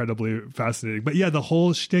incredibly fascinating. But yeah, the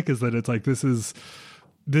whole shtick is that it's like this is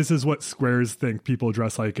what squares think people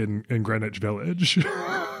dress like in Greenwich Village.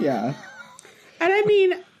 Yeah. And I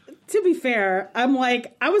mean, to be fair, I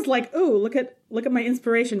was like, oh, look at my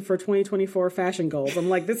inspiration for 2024 fashion goals. I'm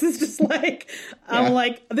like, this is just like, I'm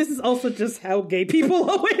like, this is also just how gay people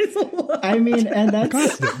always look. I mean, and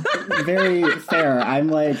that's very fair. I'm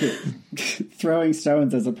like throwing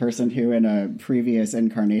stones as a person who in a previous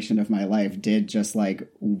incarnation of my life did just like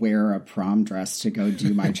wear a prom dress to go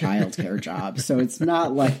do my childcare job. So it's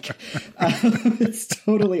not like, it's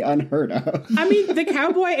totally unheard of. I mean, the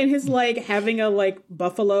cowboy and his like having a like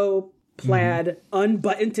buffalo plaid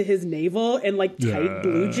unbuttoned to his navel and like tight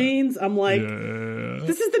blue jeans. I'm like,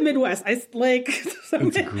 This is the Midwest. I like.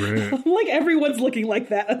 It's great. Like everyone's looking like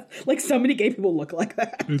that. Like so many gay people look like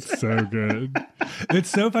that. It's so good. It's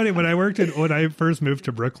so funny when I first moved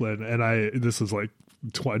to Brooklyn, and this was like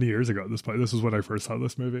 20 years ago at this point. This was when I first saw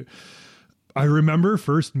this movie. I remember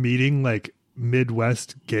first meeting like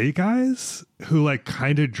Midwest gay guys who like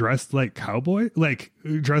kind of dressed like cowboy,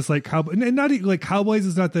 and not like cowboys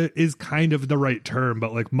is kind of the right term,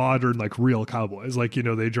 but like modern, like real cowboys. Like, you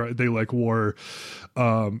know, they like wore,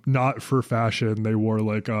 not for fashion. They wore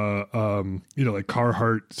like, you know, like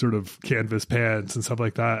Carhartt sort of canvas pants and stuff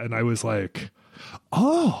like that. And I was like,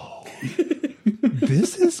 oh,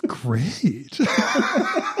 this is great.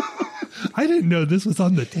 I didn't know this was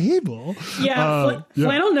on the table. Yeah,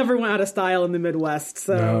 flannel never went out of style in the Midwest.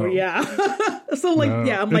 So, yeah. So, like,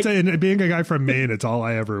 yeah. I'm like, and being a guy from Maine, it's all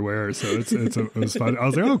I ever wear. So it was fun. I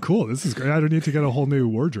was like, oh, cool. This is great. I don't need to get a whole new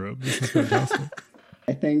wardrobe. This is fantastic.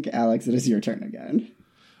 I think, Alex, it is your turn again.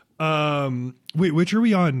 Wait, which are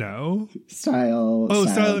we on now? Style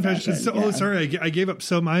and fashion. Oh, sorry. I gave up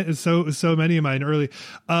so many of mine early.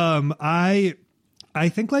 I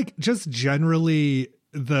think like just generally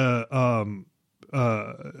not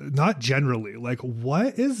generally, like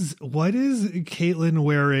what is Caitlin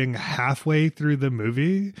wearing halfway through the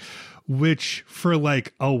movie, which for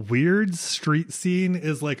like a weird street scene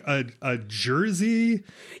is like a jersey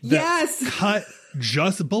that's cut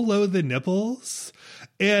just below the nipples.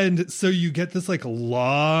 And so you get this like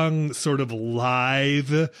long sort of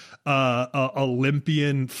live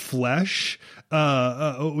Olympian flesh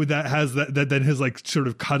that has that then has like sort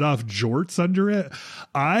of cut off jorts under it.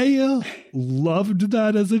 I loved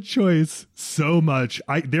that as a choice so much.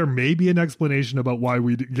 There may be an explanation about why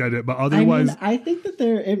we get it, but otherwise, I think that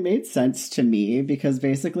it made sense to me because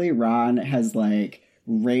basically Ron has like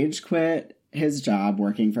rage quit his job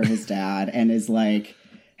working for his dad and is like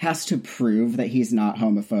has to prove that he's not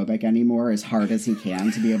homophobic anymore as hard as he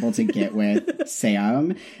can to be able to get with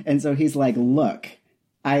Sam. And so he's like, look,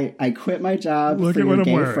 I quit my job for your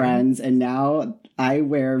gay friends, and now I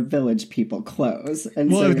wear Village People clothes.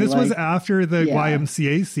 And well, so this was after the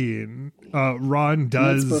YMCA scene. Ron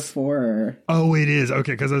does... It's before. Oh, it is.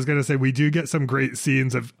 Okay, because I was going to say, we do get some great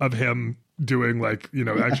scenes of him doing, like, you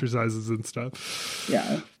know, exercises and stuff.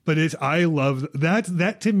 Yeah. But I love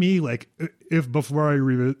that to me, like, if before I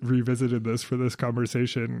revisited this for this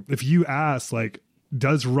conversation, if you asked, like,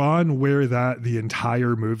 does Ron wear that the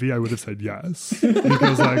entire movie? I would have said yes.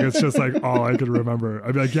 Because, like, it's just, like, all I could remember.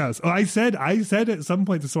 I'd be like, yes. Oh, I said at some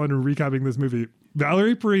point to someone recapping this movie,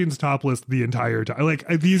 Valerie Perrine's topless the entire time. Like,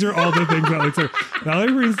 these are all the things that, like, so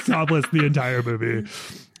Valerie Perrine's topless the entire movie.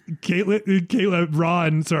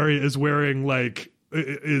 Ron, is wearing, like,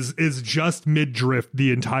 is just midriff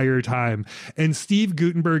the entire time, and Steve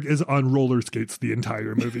Guttenberg is on roller skates the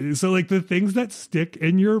entire movie. So like the things that stick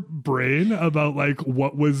in your brain about like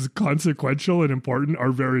what was consequential and important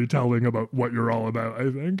are very telling about what you're all about, I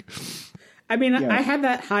think. I mean, yeah. I had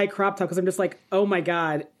that high crop top because I'm just like, oh my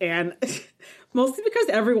God. And mostly because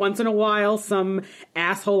every once in a while some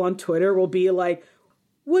asshole on Twitter will be like,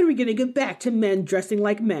 when are we going to get back to men dressing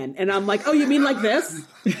like men? And I'm like, oh, you mean like this?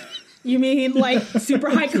 You mean like super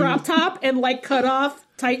high crop top and like cut off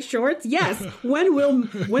tight shorts? Yes. When will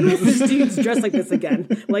cis dudes dress like this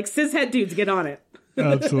again? Like cishet dudes, get on it.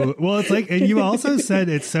 Absolutely. Well, it's like, and you also said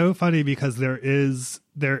it's so funny because there's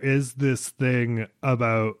this thing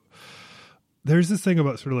about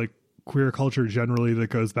sort of like queer culture generally that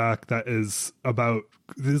goes back that is about,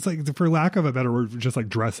 it's like, for lack of a better word, just like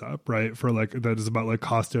dress up, right? For like, that is about like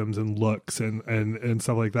costumes and looks and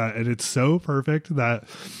stuff like that. And it's so perfect that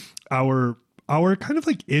our kind of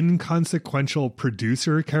like inconsequential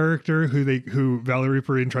producer character who Valerie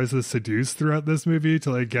Perrine tries to seduce throughout this movie to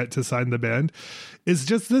like get to sign the band is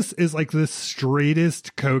like the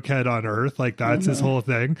straightest cokehead on earth. Like that's his whole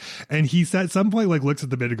thing. And he at some point like looks at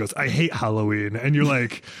the band and goes, I hate Halloween. And you're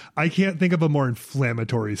like, I can't think of a more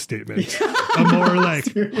inflammatory statement, a more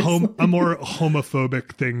like a more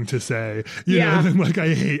homophobic thing to say, you know, than like,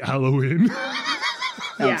 I hate Halloween.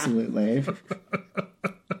 Absolutely.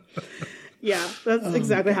 Yeah, that's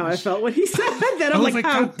exactly how I felt when he said that. I'm like,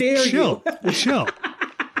 how dare you? Chill.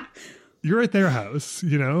 You're at their house,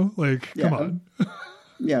 you know? Like, come on.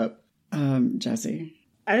 Yep. Jesse.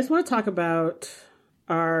 I just want to talk about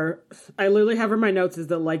I literally have in my notes is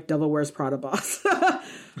the like Devil Wears Prada boss,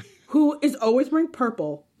 who is always wearing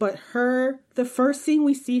purple, but the first scene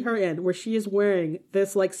we see her in where she is wearing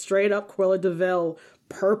this like straight up Cruella de Vil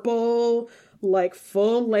purple, like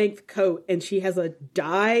full length coat, and she has a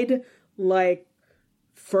dyed like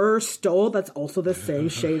fur stole that's also the same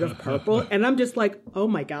shade of purple, and I'm just like, oh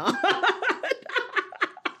my God.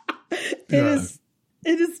 It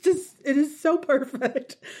it is so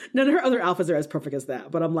perfect. None of her other alphas are as perfect as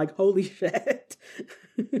that, but I'm like, holy shit.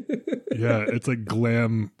 Yeah, it's like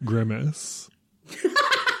glam grimace.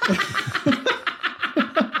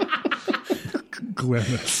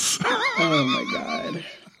 Grimace. Oh my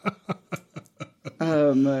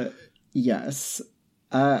god. Yes.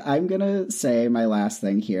 I'm gonna say my last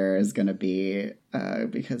thing here is gonna be,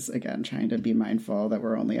 because again, trying to be mindful that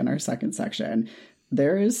we're only in our second section.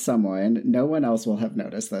 There is someone, no one else will have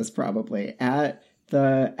noticed this probably, at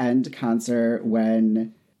the end concert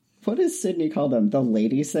when, what does Sydney call them? The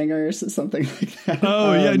lady singers? Something like that.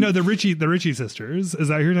 Oh, yeah, no, the Ritchie sisters. Is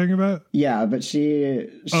that who you're talking about? Yeah, but she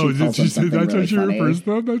oh, did you say that's really what she refers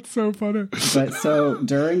to them? That's so funny. But so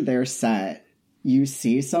during their set, you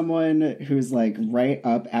see someone who's like right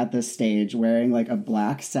up at the stage wearing like a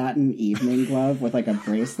black satin evening glove with like a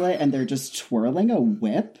bracelet, and they're just twirling a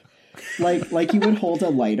whip. Like you would hold a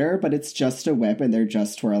lighter, but it's just a whip and they're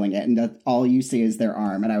just twirling it, and that all you see is their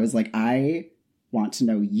arm. And I was like, I want to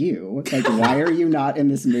know you. Like, why are you not in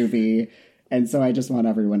this movie? And so I just want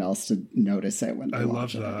everyone else to notice it when they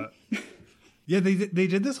watch it. I love that. Yeah, they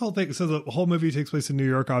did this whole thing. So the whole movie takes place in New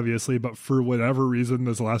York, obviously, but for whatever reason,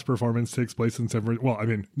 this last performance takes place in San Francisco. Well, I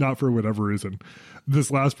mean, not for whatever reason. This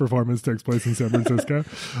last performance takes place in San Francisco,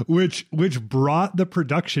 which brought the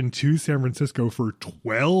production to San Francisco for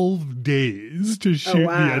 12 days to shoot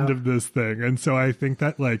the end of this thing. And so I think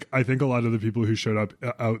that, I think a lot of the people who showed up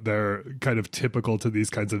out there, kind of typical to these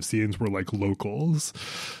kinds of scenes, were like locals.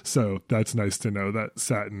 So that's nice to know that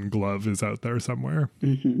Satin Glove is out there somewhere.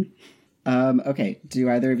 Mm-hmm. Okay,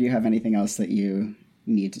 do either of you have anything else that you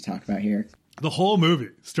need to talk about here? The whole movie,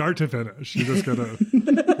 start to finish. You're just gonna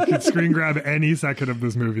you can screen grab any second of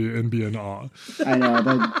this movie and be in awe. I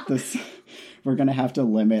know we're gonna have to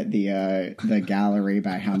limit the gallery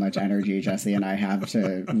by how much energy Jesse and I have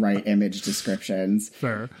to write image descriptions.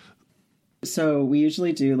 Fair. So we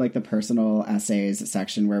usually do like the personal essays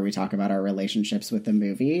section where we talk about our relationships with the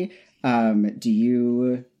movie. Do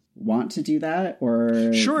you want to do that,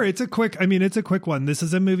 or? Sure. It's a quick one. This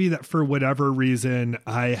is a movie that for whatever reason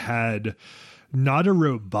I had not a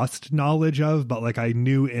robust knowledge of, but I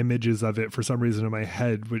knew images of it for some reason in my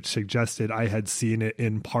head, which suggested I had seen it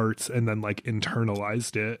in parts and then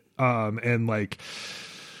internalized it. I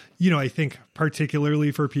think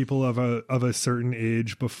particularly for people of a certain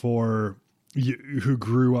age who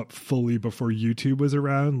grew up fully before YouTube was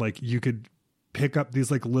around, you could pick up these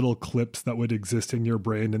little clips that would exist in your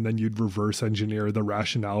brain, and then you'd reverse engineer the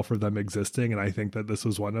rationale for them existing. And I think that this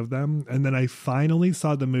was one of them. And then I finally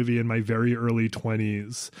saw the movie in my very early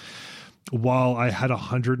 20s while I had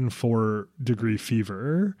 104-degree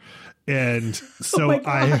fever. And so so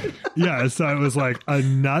it was a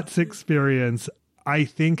nuts experience. I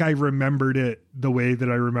think I remembered it the way that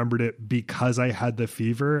I remembered it because I had the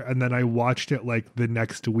fever. And then I watched it the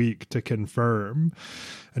next week to confirm.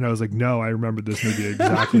 And I was like, no, I remembered this movie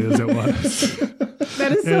exactly as it was.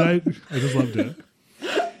 That is so... And I just loved it.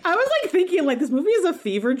 I was thinking this movie is a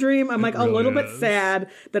fever dream. I'm a little bit sad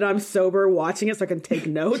that I'm sober watching it so I can take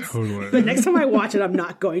notes. Totally. But next time I watch it, I'm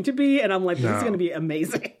not going to be. And I'm this is going to be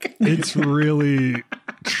amazing. It's really,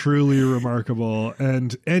 truly remarkable.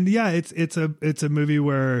 And yeah, it's a movie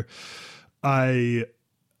where I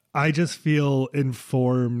just feel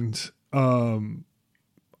informed.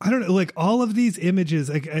 I don't know, all of these images,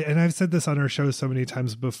 and I've said this on our show so many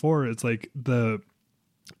times before, it's the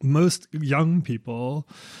most young people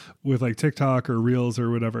with TikTok or Reels or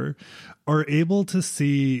whatever are able to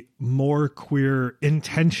see more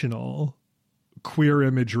intentional queer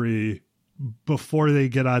imagery before they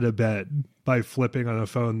get out of bed by flipping on a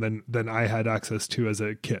phone than I had access to as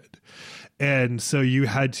a kid. And so you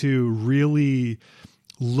had to really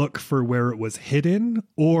look for where it was hidden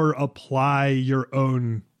or apply your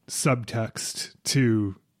own subtext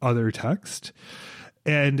to other text.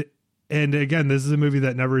 And again, this is a movie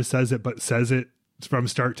that never says it, but says it from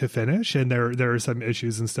start to finish. And there are some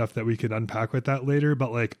issues and stuff that we can unpack with that later.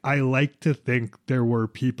 But I like to think there were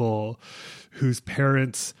people whose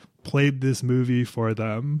parents played this movie for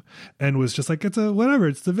them and was just it's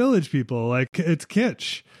the Village People. It's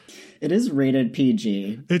kitsch. It is rated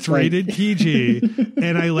PG. It's rated PG.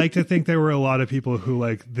 And I like to think there were a lot of people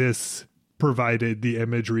who this provided the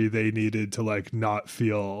imagery they needed to not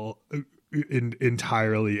feel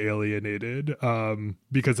entirely alienated,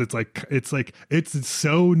 because it's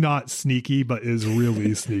so not sneaky but is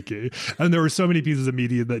really sneaky. And there were so many pieces of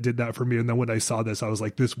media that did that for me, and then when I saw this I was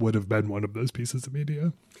this would have been one of those pieces of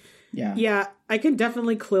media. Yeah, I can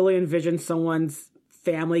definitely clearly envision someone's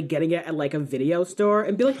family getting it at a video store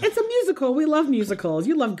and be it's a musical, we love musicals,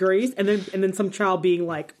 you love Grease, and then some child being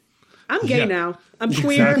I'm gay now. I'm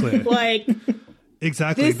queer. Exactly. Like,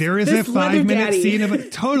 exactly. There is a 5-minute scene of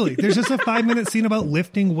it. Totally. There's just a 5-minute scene about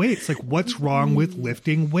lifting weights. Like, what's wrong with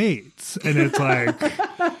lifting weights? And it's like,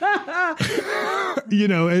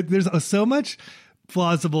 there's so much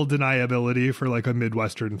plausible deniability for like a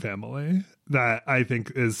Midwestern family that I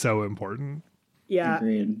think is so important. Yeah.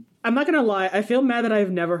 Agreed. I'm not gonna lie, I feel mad that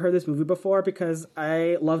I've never heard this movie before because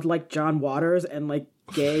I loved like John Waters and like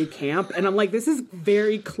gay camp, and I'm like, this is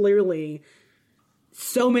very clearly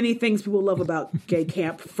so many things people love about gay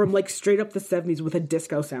camp from like straight up the 70s with a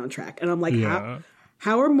disco soundtrack. And I'm like,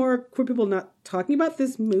 how are more queer people not talking about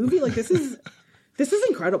this movie? Like, this is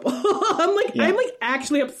incredible. I'm like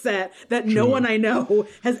actually upset that no one I know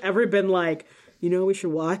has ever been like, we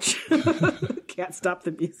should watch Can't Stop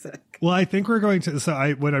the Music. Well, I think we're going to. So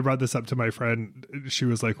when I brought this up to my friend, she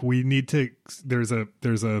was like, "We need to." There's a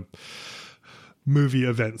movie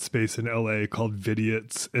event space in LA called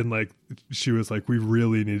Vidiots, and like she was like, "We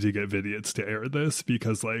really need to get Vidiots to air this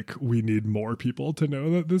because like we need more people to know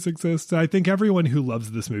that this exists." And I think everyone who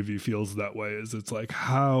loves this movie feels that way. It's like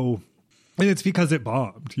how. And it's because it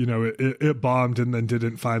bombed. It bombed and then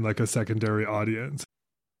didn't find like a secondary audience.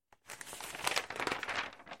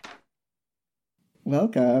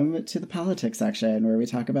 Welcome to the politics section where we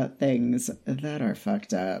talk about things that are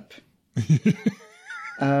fucked up.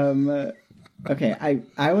 Okay,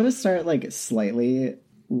 I want to start like slightly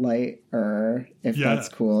lighter, if that's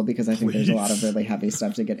cool, because I think there's a lot of really heavy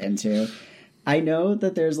stuff to get into. I know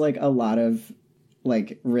that there's like a lot of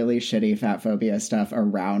like really shitty fat phobia stuff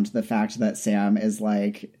around the fact that Sam is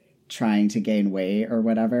like trying to gain weight or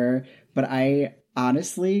whatever, but I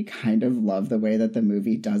honestly kind of love the way that the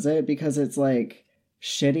movie does it because it's like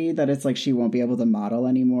shitty that it's like she won't be able to model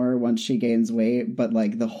anymore once she gains weight, but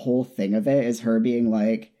like the whole thing of it is her being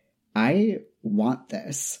like, I want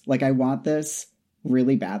this. Like, I want this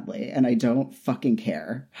really badly, and I don't fucking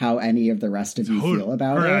care how any of the rest of you feel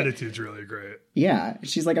about it. Her attitude's really great. Yeah.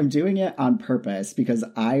 She's like, I'm doing it on purpose because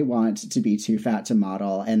I want to be too fat to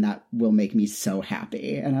model, and that will make me so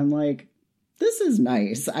happy. And I'm like, this is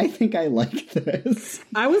nice. I think I like this.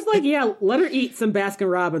 I was like, yeah, let her eat some Baskin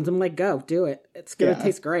Robbins. I'm like, go, do it. It's going to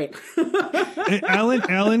taste great.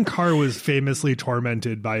 Alan Carr was famously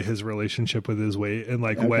tormented by his relationship with his weight and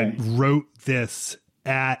like wrote this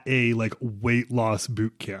at a like weight loss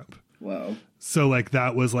boot camp. Whoa. So like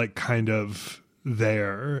that was like kind of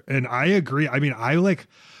there. And I agree. I mean, I like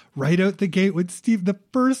right out the gate with Steve, the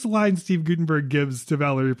first line Steve Guttenberg gives to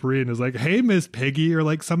Valerie Perrine is like, hey, Miss Piggy, or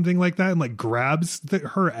like something like that, and like grabs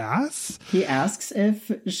her ass. He asks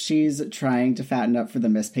if she's trying to fatten up for the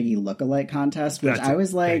Miss Piggy lookalike contest, which I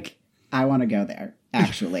was like, I want to go there.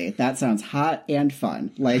 Actually, that sounds hot and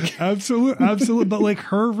fun. Like, absolute. But like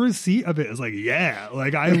her receipt of it is like, yeah,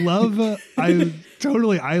 like I love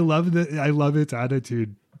its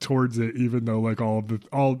attitude towards it, even though like all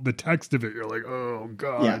the text of it, you're like, oh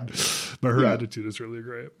god. Yeah. But her attitude is really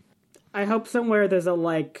great. I hope somewhere there's a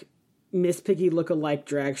like Miss Piggy look-alike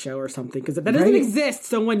drag show or something, because if that doesn't exist,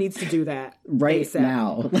 someone needs to do that right ASAP.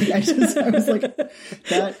 Now. Like I was like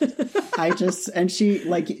that. And she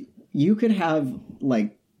like, you could have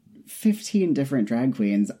like 15 different drag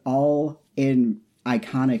queens all in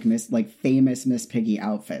iconic famous Miss Piggy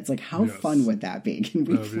outfits. Like, how fun would that be? Can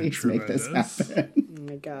we please make this happen? Oh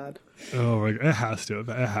my god. Oh my god. It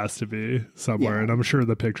has to be somewhere, and I'm sure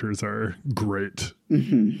the pictures are great.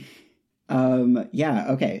 Mm-hmm.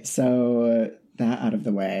 Okay, so that out of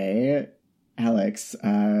the way, Alex,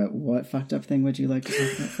 what fucked up thing would you like to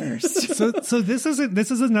talk about first? So this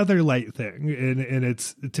is another light thing, and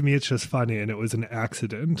it's, to me, it's just funny, and it was an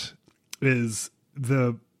accident. Is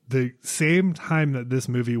the same time that this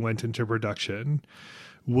movie went into production,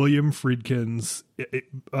 William Friedkin's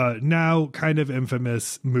now kind of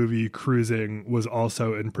infamous movie Cruising was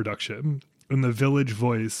also in production, and the Village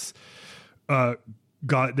Voice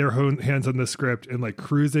got their hands on the script, and like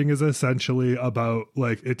Cruising is essentially about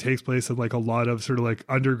like, it takes place in like a lot of sort of like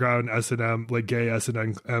underground S&M, like gay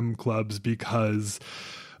S&M clubs, because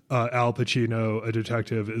Al Pacino, a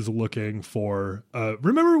detective, is looking for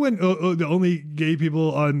remember when the only gay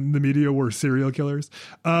people on the media were serial killers?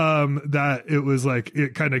 That it was like,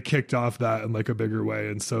 it kind of kicked off that in like a bigger way,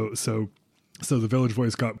 and so the Village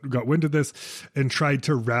Voice got wind of this and tried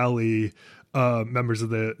to rally members of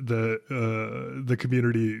the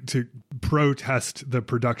community to protest the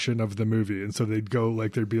production of the movie. And so they'd go,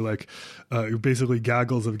 like, there'd be like basically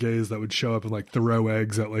gaggles of gays that would show up and like throw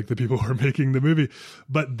eggs at like the people who were making the movie.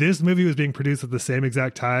 But this movie was being produced at the same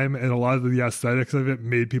exact time, and a lot of the aesthetics of it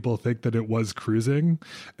made people think that it was cruising.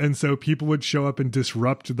 And so people would show up and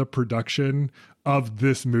disrupt the production of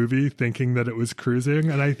this movie thinking that it was cruising.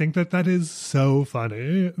 And I think that is so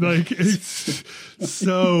funny. Like, it's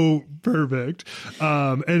so perfect.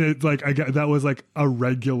 And it's like, I get that was like a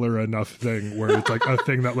regular enough thing where it's like a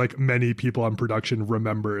thing that like many people on production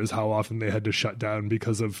remember is how often they had to shut down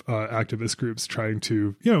because of activist groups trying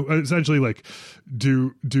to, you know, essentially like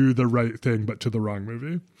do the right thing, but to the wrong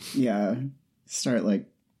movie. Yeah. Start like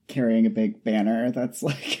carrying a big banner that's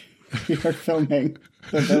like, we are filming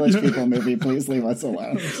the Village People movie. Please leave us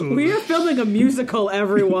alone. Absolutely. We are filming a musical,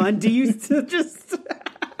 everyone. Do you just...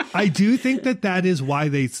 I do think that is why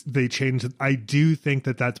they changed. I do think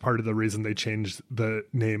that that's part of the reason they changed the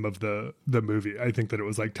name of the movie. I think that it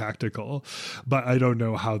was like tactical, but I don't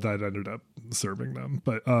know how that ended up serving them.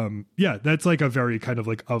 But yeah, that's like a very kind of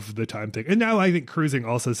like of the time thing. And now I think cruising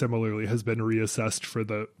also similarly has been reassessed for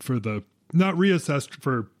the not reassessed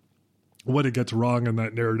for what it gets wrong in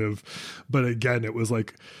that narrative. But again, it was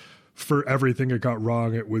like, for everything it got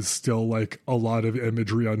wrong, it was still like a lot of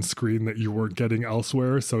imagery on screen that you weren't getting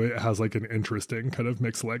elsewhere. So it has like an interesting kind of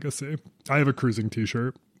mixed legacy. I have a cruising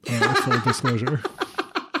t-shirt, full disclosure.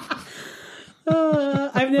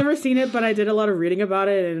 I've never seen it, but I did a lot of reading about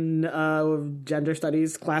it in gender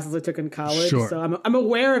studies classes I took in college. Sure. So I'm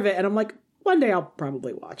aware of it, and I'm like, one day I'll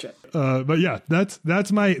probably watch it. But yeah,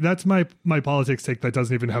 that's my politics take that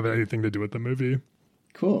doesn't even have anything to do with the movie.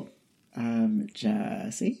 Cool.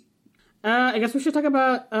 Jesse? I guess we should talk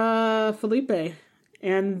about Felipe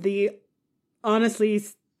and the honestly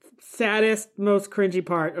saddest, most cringy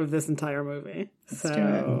part of this entire movie.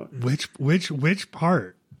 Which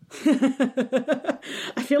part?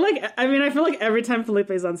 I feel like every time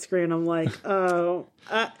Felipe's on screen, I'm like, oh,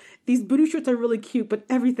 these booty shorts are really cute, but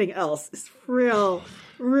everything else is real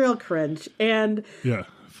cringe. And yeah,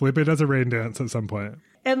 Felipe does a rain dance at some point.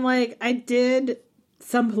 And like, I did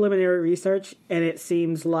some preliminary research, and it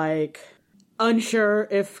seems like unsure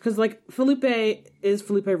if, because like Felipe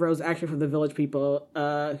Rose, actually from the Village People,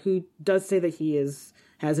 who does say that he has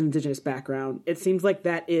an indigenous background. It seems like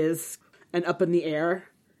that is an up in the air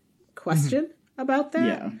question about that.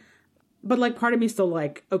 Yeah. But like, part of me still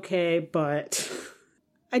like, okay, but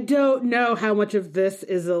I don't know how much of this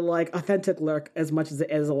is a like authentic lurk as much as it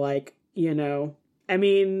is a like, you know, I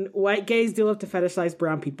mean, white gays do love to fetishize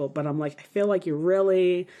brown people, but I'm like, I feel like you're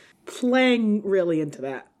really playing really into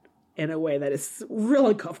that in a way that is real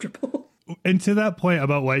uncomfortable. And to that point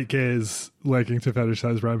about white gays liking to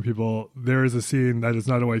fetishize brown people, there is a scene that is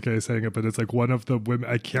not a white gay saying it, but it's like one of the women,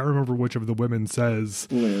 I can't remember which of the women says,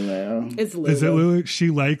 Lulu. It's Lulu. Is it Lulu? She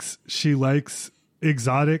likes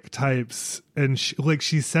exotic types, and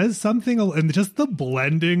she says something, and just the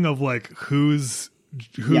blending of like whose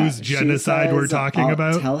genocide says, we're talking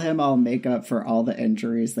about. Tell him I'll make up for all the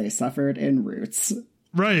injuries they suffered in Roots.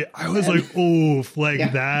 Right. I was like, oof,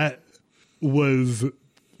 like that was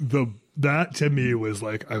that to me was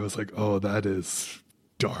like, I was like, oh, that is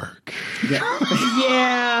dark.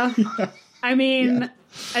 Yeah. I mean,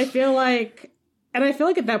 I feel like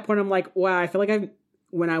at that point I'm like, wow, I feel like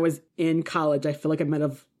when I was in college, I feel like I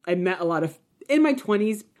met a lot of, in my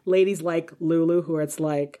 20s, ladies like Lulu, who it's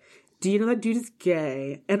like, do you know that dude is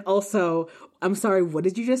gay? And also, I'm sorry, what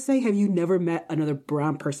did you just say? Have you never met another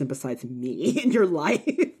brown person besides me in your life?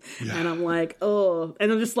 Yeah. And I'm like, oh.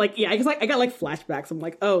 And I'm just like, yeah, because I got like flashbacks. I'm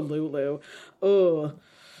like, oh, Lulu. Oh.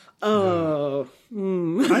 Oh.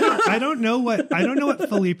 Yeah. I don't know what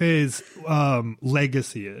Felipe's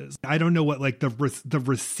legacy is. I don't know what like the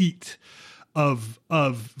receipt of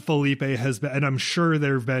Felipe has been, and I'm sure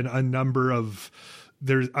there have been a number of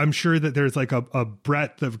I'm sure that there's like a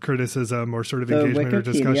breadth of criticism or sort of engagement or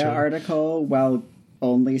discussion. The Wikipedia article, while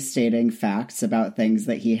only stating facts about things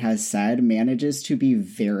that he has said, manages to be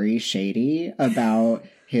very shady about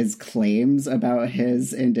his claims about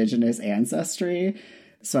his indigenous ancestry.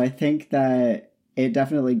 So I think that it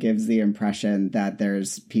definitely gives the impression that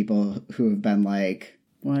there's people who have been like,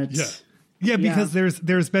 what? Yeah, because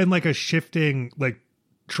there's been like a shifting like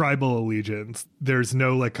tribal allegiance. There's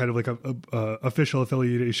no like kind of like a official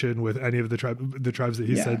affiliation with any of the tribes that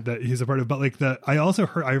he said that he's a part of. But like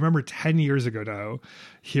I remember 10 years ago now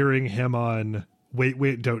hearing him on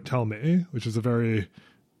Wait, Don't Tell Me, which is a very,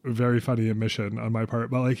 very funny admission on my part.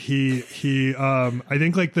 But like he I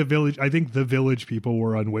think the Village People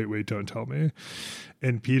were on Wait, Don't Tell Me,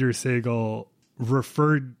 and Peter Sagal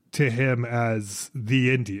referred to him as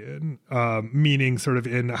the Indian, meaning sort of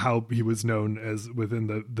in how he was known as within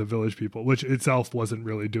the village people, which itself wasn't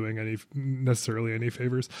really doing necessarily any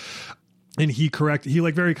favors. And he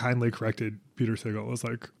like very kindly corrected Peter Sagal. Was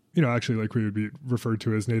like, actually, like, we would be referred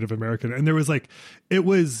to as Native American. And there was like, it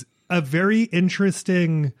was a very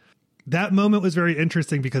interesting, that moment was very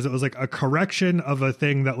interesting because it was like a correction of a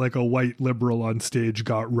thing that like a white liberal on stage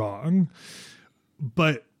got wrong.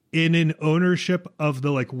 But in an ownership of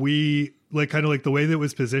the, like, we, like, kind of like the way that it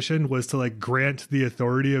was positioned was to like grant the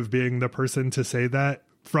authority of being the person to say that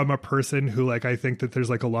from a person who, like, I think that there's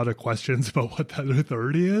like a lot of questions about what that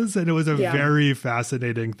authority is. And it was a very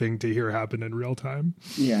fascinating thing to hear happen in real time.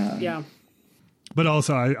 Yeah. Yeah. But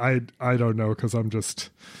also I don't know, because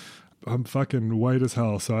I'm fucking white as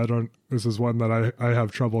hell. So this is one that I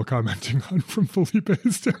have trouble commenting on from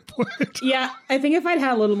Felipe's standpoint. Yeah. I think if I'd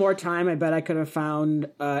had a little more time, I bet I could have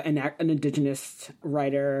found an Indigenous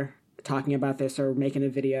writer talking about this or making a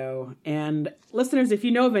video. And listeners, if you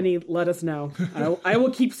know of any, let us know. I will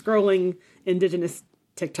keep scrolling Indigenous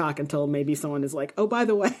TikTok until maybe someone is like, oh, by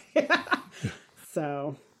the way.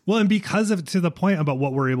 So... Well, and because of, to the point about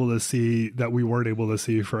what we're able to see that we weren't able to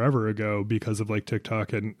see forever ago because of like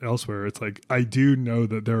TikTok and elsewhere, it's like, I do know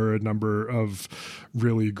that there are a number of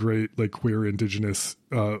really great like queer Indigenous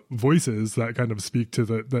voices that kind of speak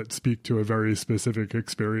to a very specific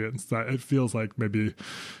experience that it feels like maybe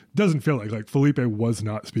doesn't feel like Felipe was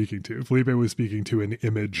not speaking to. Felipe was speaking to an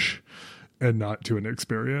image and not to an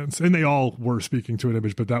experience. And they all were speaking to an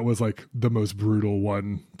image, but that was like the most brutal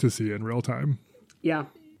one to see in real time. Yeah.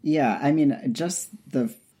 Yeah, I mean, just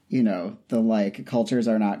the like cultures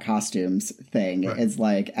are not costumes thing is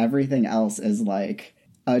like everything else is like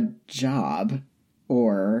a job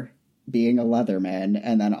or being a Leatherman.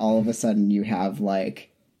 And then all of a sudden you have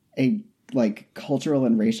like a like cultural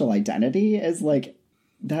and racial identity is like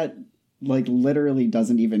that like literally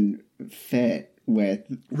doesn't even fit with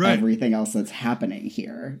everything else that's happening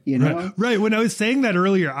here, Right. When I was saying that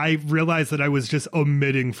earlier, I realized that I was just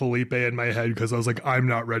omitting Felipe in my head because I was like, I'm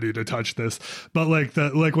not ready to touch this. But like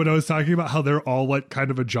when I was talking about how they're all like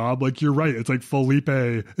kind of a job, like you're right. It's like Felipe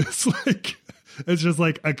is like, it's just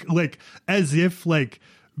like as if like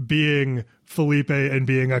being Felipe and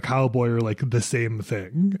being a cowboy are like the same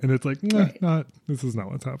thing. And it's like, this is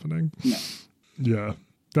not what's happening. No. Yeah.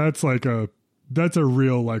 That's a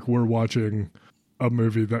real, like, we're watching a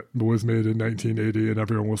movie that was made in 1980 and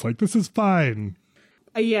everyone was like, this is fine.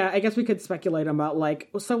 Yeah, I guess we could speculate about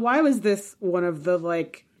like, so why was this one of the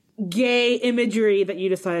like gay imagery that you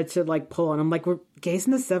decided to like pull on? I'm like, were gays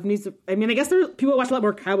in the 70s? I mean, I guess people watch a lot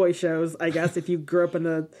more cowboy shows, I guess, if you grew up in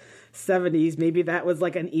the 70s. Maybe that was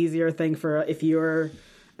like an easier thing for if you're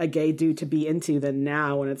a gay dude to be into than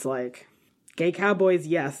now when it's like gay cowboys,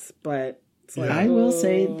 yes, but it's like, I will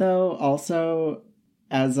say though, also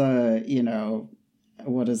as a,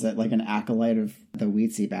 what is it, like an acolyte of the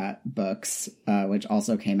Weetzie Bat books, which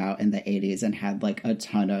also came out in the 80s and had like a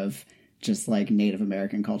ton of just like Native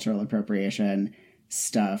American cultural appropriation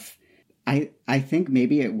stuff. I think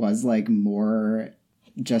maybe it was like more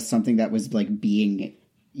just something that was like being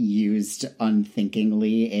used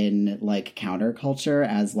unthinkingly in like counterculture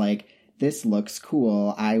as like, this looks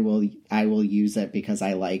cool. I will use it because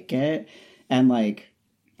I like it. And like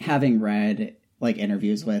having read like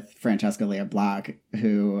interviews with Francesca Lea Block,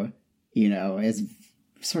 who, is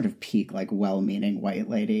sort of peak, like well-meaning white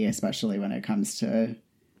lady, especially when it comes to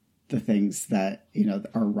the things that,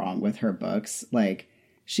 are wrong with her books. Like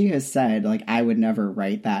she has said, like, I would never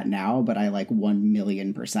write that now, but I like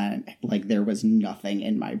 1,000,000%, like there was nothing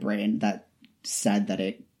in my brain that said that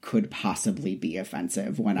it could possibly be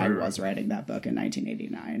offensive when I was writing that book in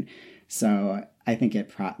 1989. So I think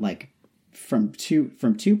it from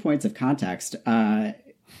two points of context,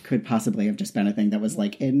 could possibly have just been a thing that was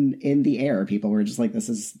like in the air. People were just like, this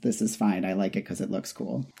is fine. I like it because it looks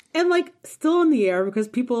cool. And like still in the air because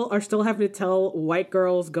people are still having to tell white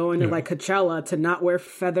girls going to like Coachella to not wear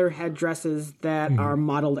feather headdresses that are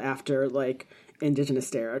modeled after like Indigenous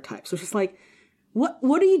stereotypes. So it's just like, why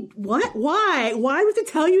would they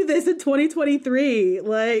tell you this in 2023?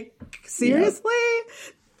 Like, seriously?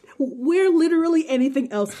 Yeah. Wear literally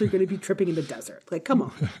anything else if you're going to be tripping in the desert. Like, come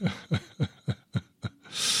on.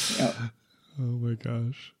 Oh my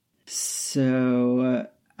gosh. So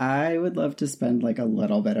I would love to spend like a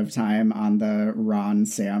little bit of time on the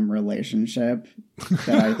Ron-Sam relationship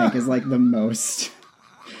that I think is like the most,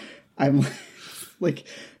 I'm like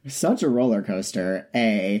such a roller coaster,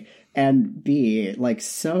 A, and B, like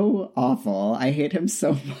so awful. I hate him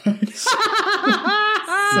so much. So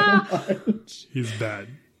much. He's bad.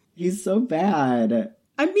 He's so bad.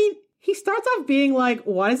 I mean, he starts off being like,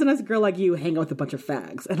 why doesn't a girl like you hang out with a bunch of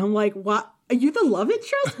fags? And I'm like, what? Are you the love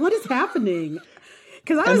interest? What is happening?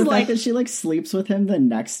 Because I was the like, fact that she like sleeps with him the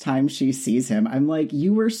next time she sees him, I'm like,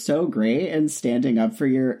 you were so great in standing up for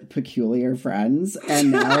your peculiar friends,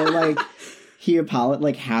 and now like he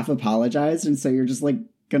half apologized, and so you're just like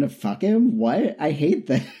gonna fuck him? What? I hate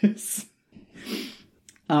this.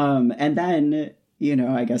 And then, you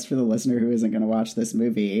know, I guess for the listener who isn't gonna watch this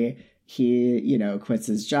movie, he, you know, quits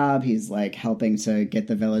his job. He's like helping to get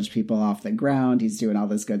the village people off the ground. He's doing all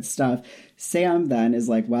this good stuff. Sam then is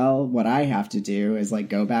like, well, what I have to do is like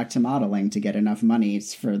go back to modeling to get enough money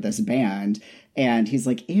for this band. And he's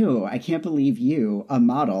like, ew, I can't believe you, a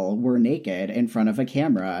model, were naked in front of a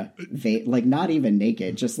camera. Like not even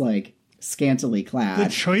naked, just like scantily clad.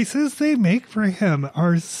 The choices they make for him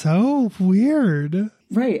are so weird.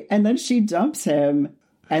 Right. And then she dumps him.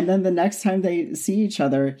 And then the next time they see each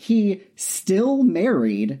other, he, still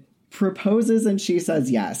married, proposes and she says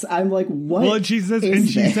yes. I'm like, what? Well, she says,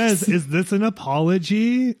 is this an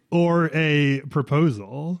apology or a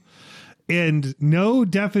proposal? And no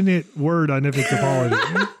definite word on if it's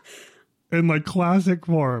apology. In like classic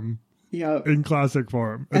form. Yeah. In classic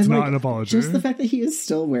form. It's not an apology. Just the fact that he is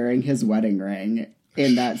still wearing his wedding ring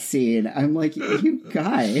in that scene. I'm like, you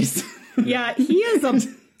guys. Yeah, he is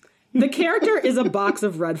the character is a box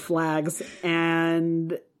of red flags,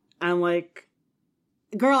 and I'm like,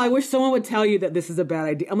 girl, I wish someone would tell you that this is a bad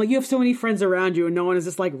idea. I'm like, you have so many friends around you, and no one is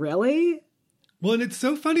just like, really? Well, and it's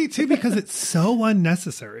so funny, too, because it's so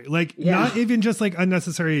unnecessary. Like, not even just, like,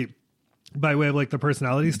 unnecessary by way of, like, the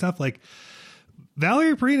personality stuff. Like,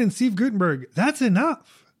 Valerie Perrine and Steve Guttenberg, that's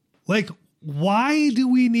enough. Like, why do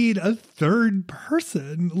we need a third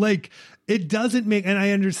person? Like, it doesn't make, and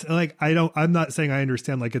I understand, like, I'm not saying I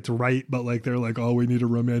understand, like, it's right, but, like, they're like, oh, we need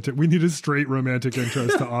a straight romantic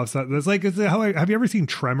interest to offset this. Like, have you ever seen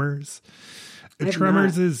Tremors?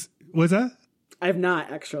 Tremors is, what's that? I've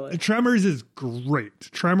not, actually. Tremors is great.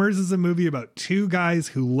 Tremors is a movie about two guys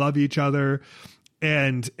who love each other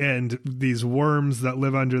and these worms that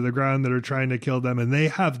live under the ground that are trying to kill them, and they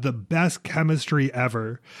have the best chemistry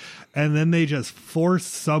ever. And then they just force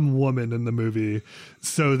some woman in the movie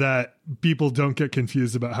so that people don't get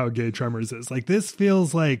confused about how gay Tremors is. Like, this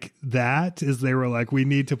feels like that is they were like, we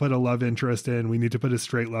need to put a love interest in. We need to put a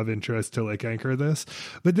straight love interest to like anchor this.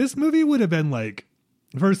 But this movie would have been like,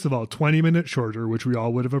 first of all, 20 minutes shorter, which we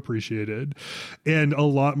all would have appreciated, and a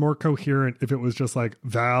lot more coherent if it was just like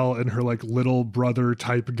Val and her like little brother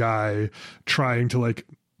type guy trying to like,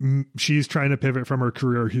 she's trying to pivot from her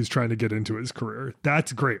career. He's trying to get into his career.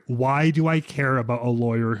 That's great. Why do I care about a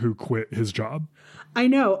lawyer who quit his job? I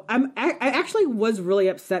know. I actually was really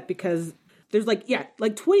upset because there's like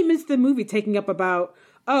 20 minutes of the movie taking up about,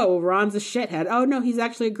 oh, Ron's a shithead. Oh no, he's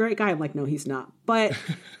actually a great guy. I'm like, no, he's not. But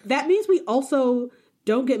that means we also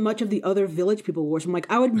don't get much of the other village people wars. I'm like,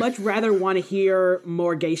 I would much rather want to hear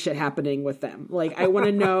more gay shit happening with them. Like, I want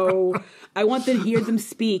to know, I want to hear them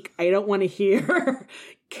speak. I don't want to hear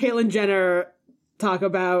Caitlyn Jenner talk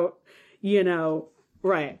about, you know,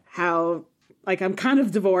 how, like, I'm kind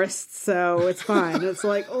of divorced, so it's fine. It's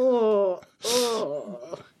like, oh.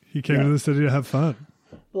 He came to the city to have fun.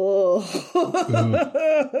 Oh.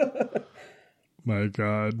 My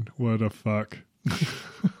God, what a fuck.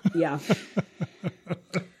 Yeah.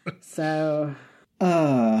 So.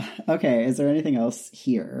 Okay. Is there anything else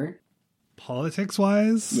here? Politics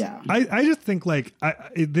wise? Yeah. I just think like,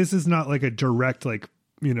 this is not like a direct, like,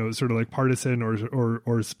 you know, sort of like partisan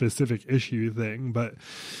or specific issue thing, but,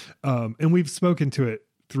 and we've spoken to it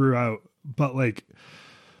throughout, but like,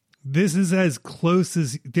 this is as close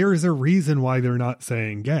as there is a reason why they're not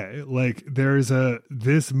saying gay. Like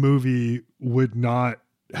this movie would not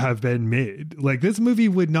have been made. Like, this movie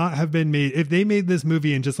would not have been made if they made this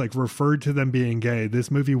movie and just like referred to them being gay. This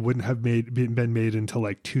movie wouldn't have been made until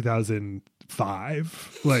like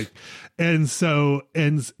 2005. Like, and so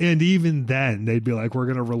and even then they'd be like, we're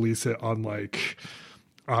gonna release it on like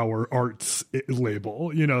our arts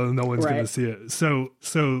label, you know, no one's gonna see it. So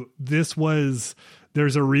this was,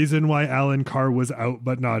 there's a reason why Alan Carr was out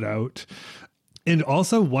but not out. And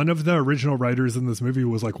also, one of the original writers in this movie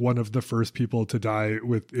was like one of the first people to die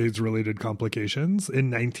with AIDS-related complications in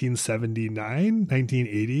 1979,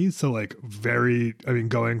 1980. So like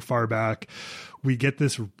going far back, we get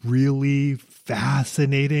this really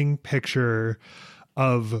fascinating picture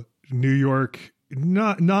of New York,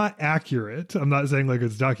 not accurate. I'm not saying like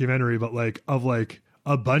it's documentary, but like of like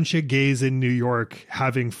a bunch of gays in New York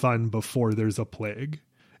having fun before there's a plague.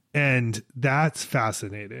 And that's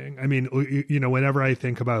fascinating. I mean, you know, whenever I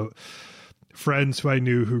think about friends who I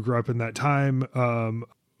knew who grew up in that time,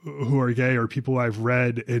 who are gay or people I've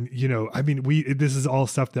read, and I mean, this is all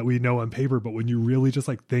stuff that we know on paper, but when you really just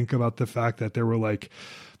like think about the fact that there were like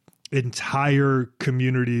entire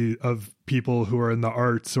community of people who are in the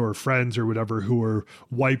arts or friends or whatever who were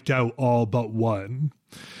wiped out all but one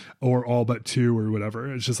or all but two or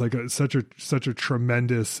whatever, it's just like such a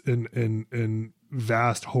tremendous and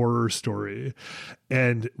vast horror story.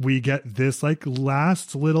 And we get this like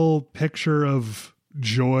last little picture of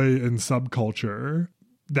joy and subculture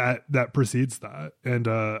that precedes that. And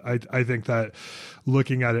I think that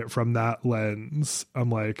looking at it from that lens, I'm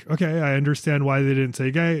like, okay, I understand why they didn't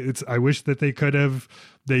say gay. I wish that they could have.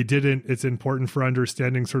 They didn't. It's important for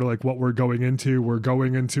understanding sort of like what we're going into. We're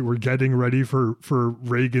getting ready for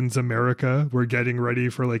Reagan's America. We're getting ready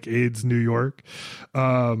for like AIDS New York.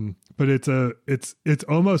 But it's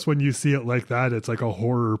almost, when you see it like that, it's like a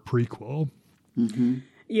horror prequel. Mm-hmm.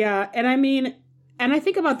 Yeah. And I mean, and I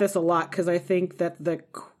think about this a lot because I think that the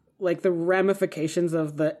ramifications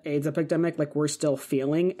of the AIDS epidemic, like we're still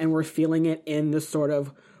feeling, and we're feeling it in the sort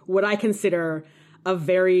of what I consider a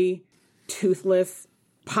very toothless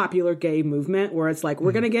popular gay movement, where it's like,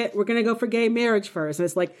 we're going to go for gay marriage first. And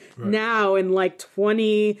it's like, right. Now in like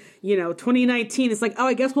 2019, it's like, oh,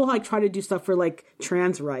 I guess we'll like try to do stuff for like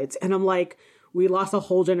trans rights. And I'm like, we lost a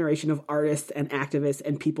whole generation of artists and activists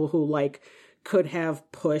and people who like would have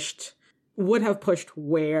pushed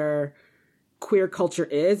where queer culture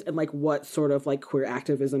is and like what sort of like queer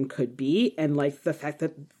activism could be. And like the fact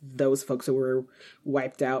that those folks who were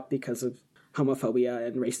wiped out because of homophobia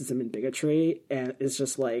and racism and bigotry, and is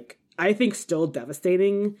just like, I think still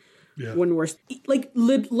devastating. Yeah. When we're like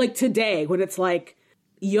today, when it's like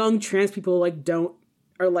young trans people like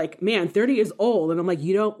are like, man, 30 is old. And I'm like,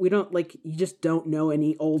 you just don't know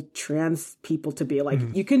any old trans people to be like,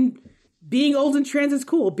 mm-hmm. Being old and trans is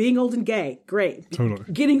cool. Being old and gay, great. Totally.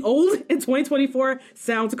 Getting old in 2024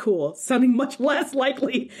 sounds cool. Sounding much less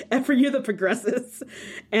likely every year that progresses.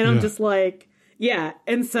 And I'm just like, yeah.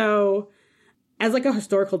 And so as like a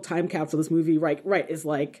historical time capsule, this movie, right, is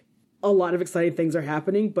like a lot of exciting things are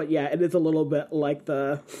happening. But yeah, it is a little bit like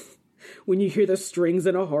when you hear the strings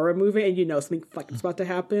in a horror movie and you know something fucking is about to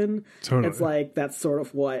happen. Totally. It's like, that's sort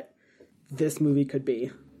of what this movie could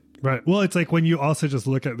be. Right. Well, it's like when you also just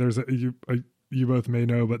look at, you both may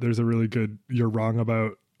know, but there's a really good You're Wrong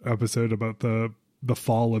About episode about the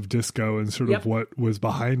fall of disco and sort of what was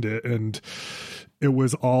behind it. And it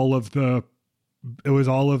was all of the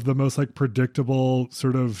most like predictable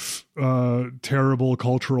sort of terrible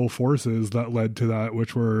cultural forces that led to that,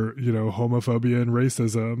 which were, homophobia and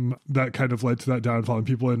racism, that kind of led to that downfall. And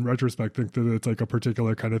people in retrospect think that it's like a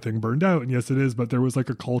particular kind of thing burned out. And yes, it is, but there was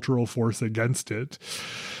like a cultural force against it.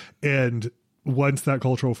 And once that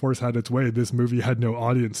cultural force had its way, this movie had no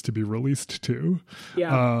audience to be released to.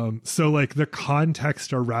 Yeah. So like the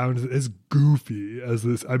context around it, as goofy as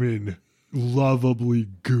this, I mean, lovably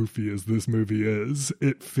goofy as this movie is,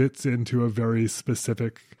 it fits into a very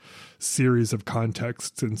specific series of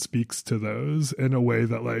contexts and speaks to those in a way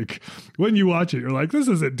that, like, when you watch it, you're like, this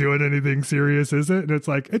isn't doing anything serious, is it? And it's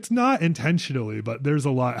like, it's not intentionally, but there's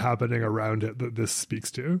a lot happening around it that this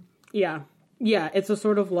speaks to. Yeah. Yeah. It's a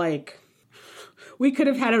sort of like, we could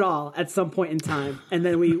have had it all at some point in time, and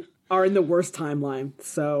then we are in the worst timeline.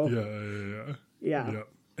 So yeah.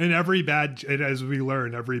 And as we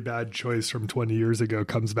learn, every bad choice from 20 years ago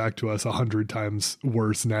comes back to us 100 times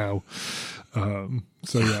worse now.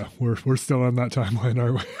 So yeah, we're still on that timeline,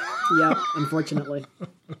 aren't we? Yep, unfortunately.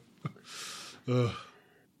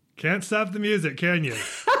 Can't stop the music, can you?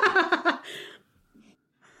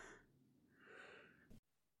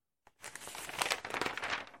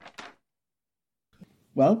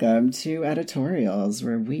 Welcome to Editorials,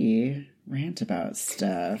 where we rant about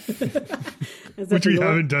stuff. Which we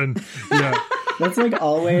haven't done. Yeah. That's like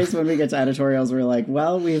always when we get to editorials, we're like,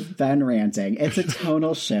 well, we've been ranting. It's a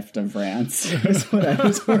tonal shift of rants is what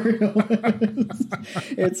editorial is.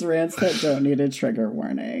 It's rants that don't need a trigger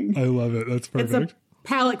warning. I love it. That's perfect. It's a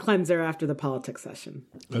palate cleanser after the politics session.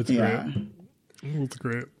 That's great. That's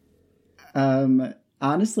great.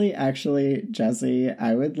 Honestly, actually, Jesse,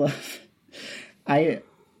 I would love...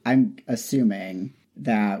 I'm assuming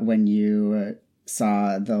that when you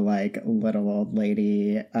saw the like little old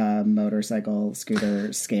lady motorcycle scooter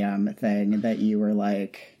scam thing, that you were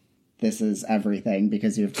like, this is everything,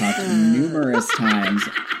 because you've talked numerous times,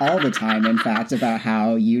 all the time, in fact, about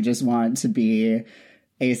how you just want to be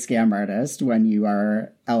a scam artist when you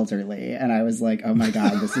are elderly. And I was like, oh my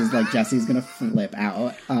God, this is like, Jesse's going to flip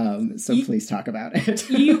out. So please talk about it.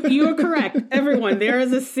 You are correct. Everyone, there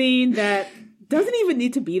is a scene that doesn't even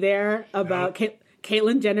need to be there about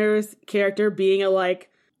Caitlyn Jenner's character being a like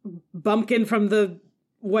bumpkin from the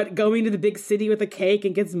going to the big city with a cake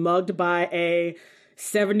and gets mugged by a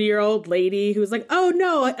 70-year-old lady who's like, oh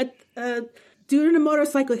no, a dude on a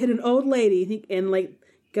motorcycle hit an old lady, and like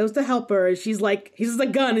goes to help her. And she's like, he's just a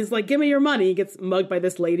gun. He's like, give me your money. He gets mugged by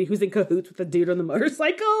this lady who's in cahoots with the dude on the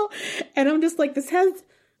motorcycle. And I'm just like, this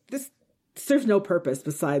serves no purpose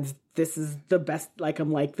besides this is the best. Like,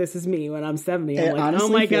 I'm like, this is me when I'm 70. I'm it like, honestly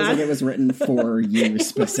oh my feels God. like it was written for you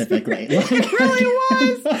specifically. It really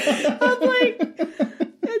was. I'm like,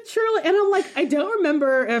 it truly, and I'm like, I don't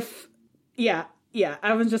remember if, yeah,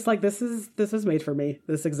 I was just like, this was made for me,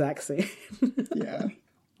 this exact scene. Yeah.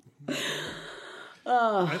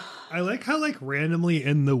 I like how like randomly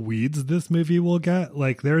in the weeds this movie will get.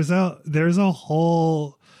 Like there's this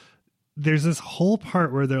whole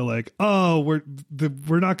part where they're like, oh, we're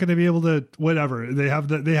not going to be able to whatever. They have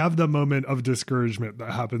the moment of discouragement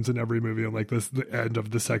that happens in every movie. And like this, the end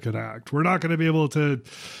of the second act, we're not going to be able to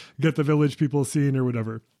get the Village People scene or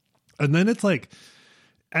whatever. And then it's like,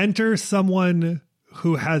 enter someone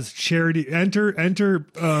who has charity. Enter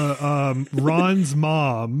Ron's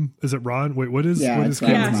mom. Is it Ron? Wait, what is Ron's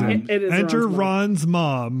name? It is enter Ron's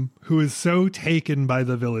mom, who is so taken by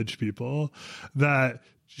the Village People that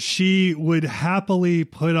she would happily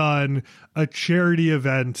put on a charity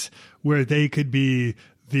event where they could be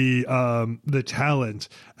the talent.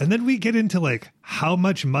 And then we get into like how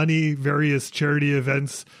much money various charity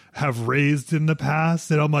events have raised in the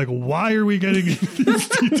past, and I'm like, why are we getting into these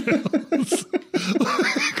details?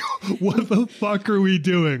 Like, what the fuck are we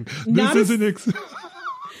doing? Not a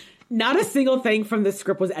single thing from the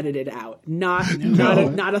script was edited out. Not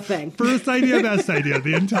a thing. First idea, best idea.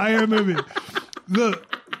 The entire movie. The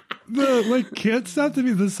like can't stop the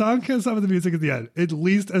music. The song can't stop the music at the end. At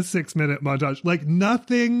least a 6-minute montage. Like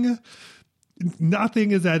nothing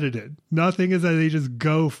is edited. Nothing is edited. They just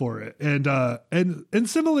go for it. And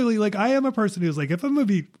similarly, like I am a person who's like, if a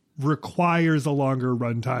movie requires a longer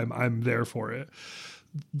runtime, I'm there for it.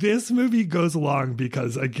 This movie goes along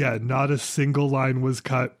because again, not a single line was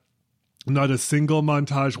cut. Not a single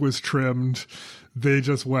montage was trimmed. They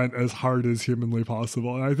just went as hard as humanly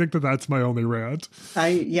possible. And I think that that's my only rant.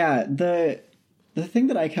 The thing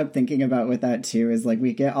that I kept thinking about with that too is like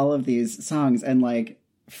we get all of these songs and like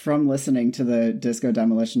from listening to the Disco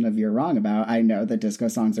Demolition of You're Wrong About, I know that disco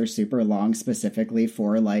songs are super long specifically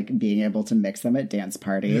for like being able to mix them at dance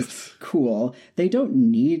parties. Yes. Cool. They don't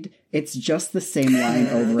need, it's just the same line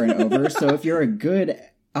over and over. So if you're a good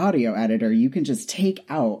audio editor, you can just take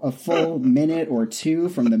out a full minute or two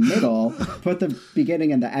from the middle, put the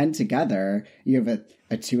beginning and the end together. You have a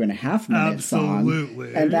 2.5 minute song,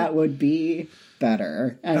 and that would be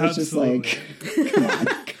better. And it's just like,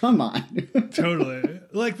 come on. Totally.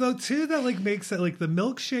 Like the two that like makes it like the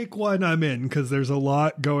milkshake one I'm in because there's a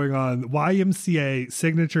lot going on. YMCA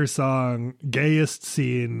signature song, gayest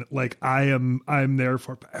scene, like I'm there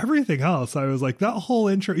for. But everything else, I was like that whole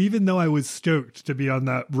intro, even though I was stoked to be on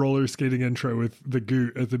that roller skating intro with the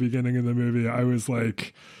Goot at the beginning of the movie, I was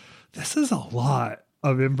like, this is a lot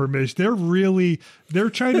of information. They're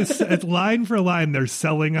trying to line for line, they're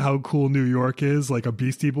selling how cool New York is, like a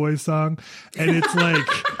Beastie Boys song. And it's like,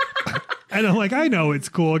 and I'm like, I know it's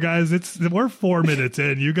cool, guys. We're 4 minutes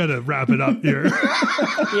in. You got to wrap it up here.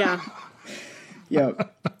 Yeah. Yeah.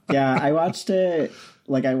 I watched it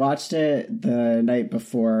the night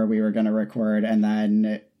before we were going to record and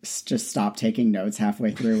then just stopped taking notes halfway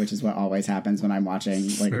through, which is what always happens when I'm watching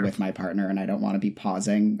like with my partner and I don't want to be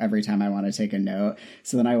pausing every time I want to take a note.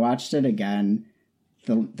 So then I watched it again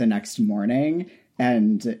the next morning.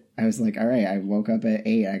 And I was like, all right, I woke up at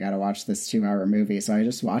 8. I got to watch this 2-hour movie. So I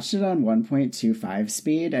just watched it on 1.25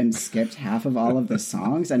 speed and skipped half of all of the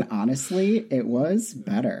songs. And honestly, it was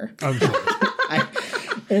better.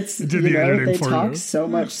 They talk so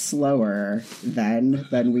much slower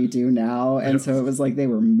than we do now. And so it was like they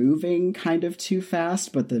were moving kind of too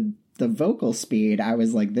fast. But the vocal speed, I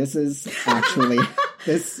was like, this is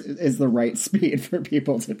the right speed for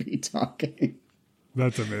people to be talking.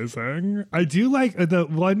 That's amazing. I do like the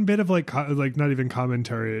one bit of like not even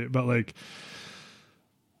commentary, but like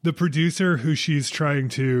the producer who she's trying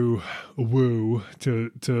to woo to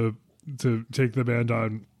take the band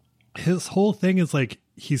on. His whole thing is like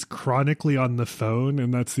he's chronically on the phone,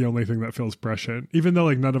 and that's the only thing that feels prescient. Even though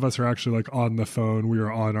like none of us are actually like on the phone, we are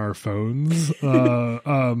on our phones.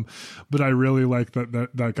 But I really like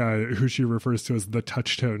that guy who she refers to as the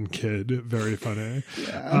Touchtone Kid. Very funny.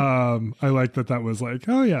 Yeah. I like that was like,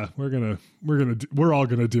 oh yeah, we're all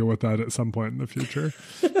gonna deal with that at some point in the future.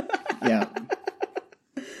 Yeah.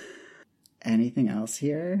 Anything else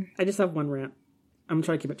here? I just have one rant. I'm gonna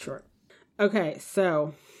try to keep it short. Okay,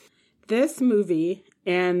 so this movie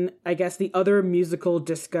And I guess the other musical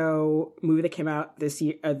disco movie that came out this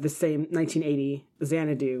year, the same 1980,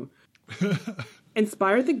 Xanadu,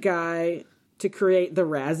 inspired the guy to create the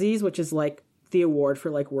Razzies, which is like the award for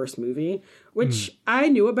like worst movie, which I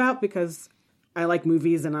knew about because I like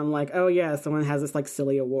movies and I'm like, oh yeah, someone has this like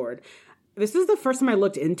silly award. This is the first time I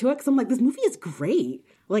looked into it because I'm like, this movie is great.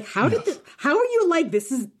 Like, how are you like,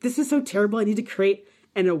 this is so terrible, I need to create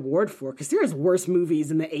an award for, because there's worse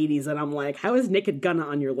movies in the 80s and I'm like, how is Naked Gunna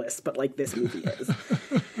on your list, but like this movie is.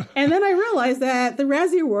 And then I realized that the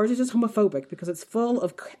Razzie Awards is just homophobic because it's full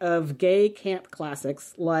of gay camp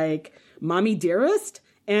classics like Mommy Dearest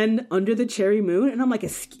and Under the Cherry Moon, and I'm like,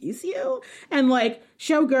 excuse you? And like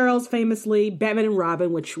Showgirls, famously, Batman and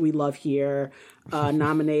Robin, which we love here,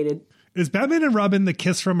 nominated. Is Batman and Robin the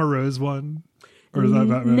Kiss from a Rose one? Or is that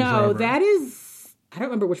Batman No, Forever? that is, I don't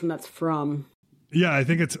remember which one that's from. Yeah, I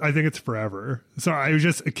think it's Forever. So I was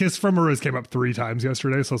just, A Kiss from a Rose came up 3 times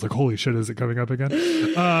yesterday, so I was like, holy shit, is it coming up again?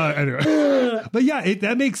 Anyway. But yeah,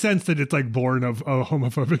 that makes sense that it's like born of a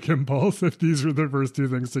homophobic impulse if these are the first 2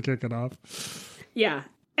 things to kick it off. Yeah.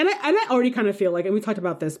 And I already kind of feel like, and we talked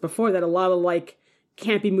about this before, that a lot of like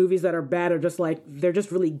campy movies that are bad are just like, they're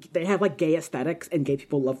just really, they have like gay aesthetics and gay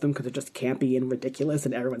people love them because they're just campy and ridiculous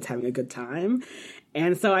and everyone's having a good time.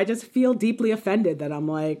 And so I just feel deeply offended that I'm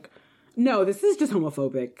like, no, this is just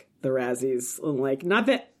homophobic, the Razzies. And like, not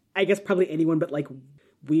that I guess probably anyone but like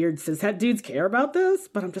weird cishet dudes care about this,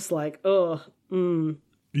 but I'm just like,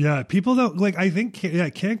 Yeah, people don't like, I think,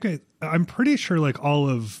 can't get, I'm pretty sure like all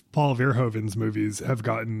of Paul Verhoeven's movies have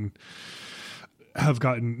gotten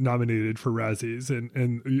nominated for Razzies,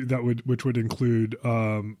 and that which would include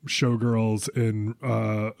Showgirls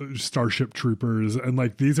and Starship Troopers, and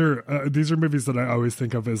like these are movies that I always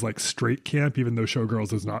think of as like straight camp, even though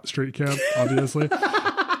Showgirls is not straight camp, obviously.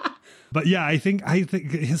 But yeah, I think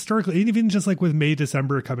historically, even just like with May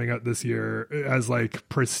December coming out this year as like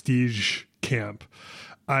prestige camp,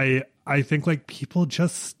 I think like people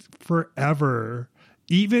just forever,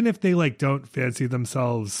 even if they like don't fancy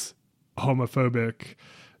themselves homophobic,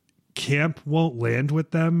 camp won't land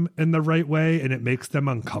with them in the right way, and it makes them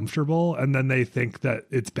uncomfortable, and then they think that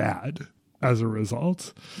it's bad as a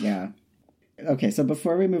result. Yeah. Okay, so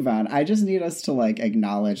before we move on, I just need us to like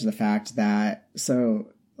acknowledge the fact that, so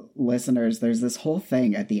listeners, there's this whole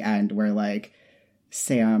thing at the end where like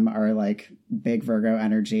Sam, our like big Virgo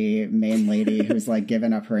energy main lady who's like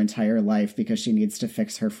given up her entire life because she needs to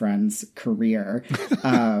fix her friend's career,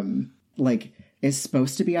 like is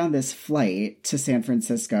supposed to be on this flight to San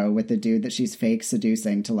Francisco with the dude that she's fake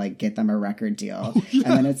seducing to like get them a record deal. Oh, yeah.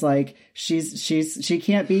 And then it's like, she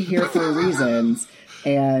can't be here for reasons.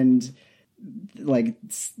 And like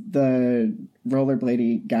the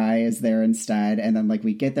rollerblading guy is there instead. And then like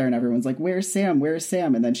we get there and everyone's like, where's Sam? Where's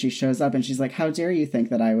Sam? And then she shows up and she's like, how dare you think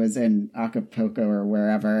that I was in Acapulco or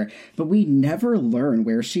wherever? But we never learn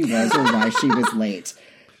where she was or why she was late.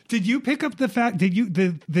 Did you pick up the fact,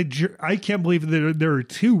 I can't believe that there are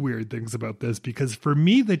 2 weird things about this, because for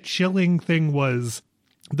me, the chilling thing was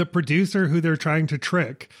the producer who they're trying to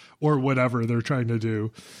trick or whatever they're trying to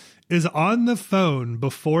do is on the phone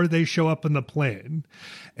before they show up on the plane.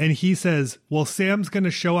 And he says, well, Sam's going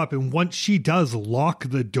to show up. And once she does, lock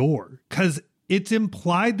the door, because it's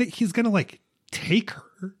implied that he's going to like take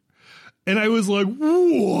her. And I was like,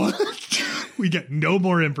 what? We get no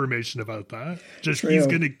more information about that. Just True. He's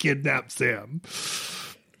going to kidnap Sam.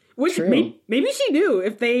 Which maybe she knew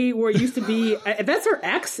if they were used to be, if that's her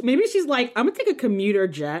ex, maybe she's like, I'm going to take a commuter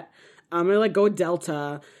jet. I'm going to like go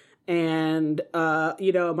Delta. And,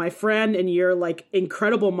 my friend and your like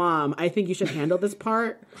incredible mom, I think you should handle this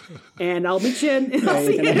part. And I'll meet you in. Yeah,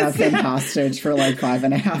 you're going to have him hostage for like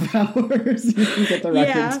 5.5 hours. You can get the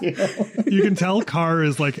record deal. You can tell Carr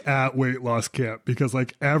is like at weight loss camp because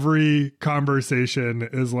like every conversation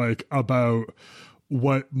is like about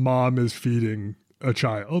what mom is feeding a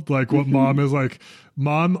child. Like what mom is like,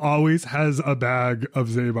 mom always has a bag of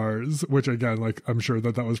Zabars, which again, like I'm sure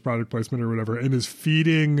that was product placement or whatever, and is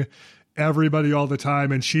feeding everybody all the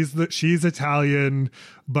time. And she's Italian,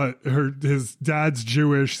 but his dad's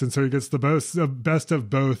Jewish, and so he gets the best of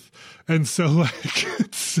both. And so like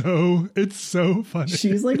it's so funny.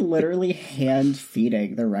 She's like literally hand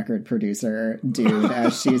feeding the record producer dude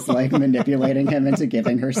as she's like manipulating him into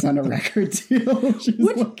giving her son a record deal. She's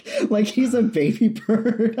like he's a baby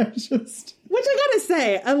bird. Which I gotta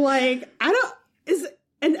say, I'm like, is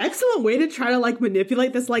an excellent way to try to like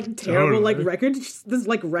manipulate this like terrible like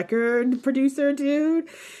record producer dude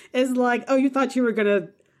is like, oh, you thought you were gonna,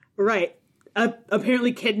 right,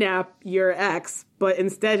 apparently kidnap your ex, but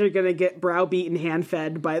instead you're gonna get browbeaten, hand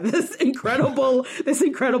fed by this incredible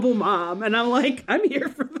mom. And I'm like, I'm here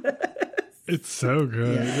for this. It's so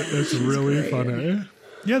good. Yeah, it's really funny.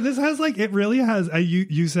 Yeah, this has it really has.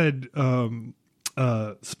 You said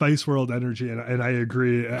Spice World energy, and I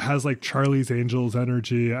agree. It has Charlie's Angels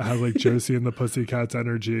energy. It has Josie and the Pussycats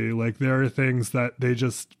energy. There are things that they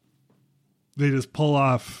just pull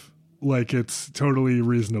off. It's totally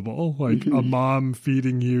reasonable. A mom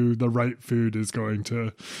feeding you the right food is going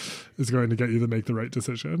to get you to make the right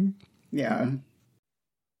decision. Yeah.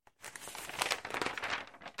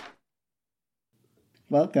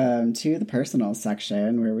 Welcome to the personal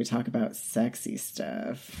section where we talk about sexy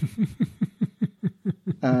stuff.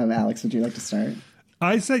 Alex, would you like to start?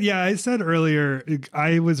 I said earlier,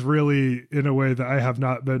 I was really, in a way that I have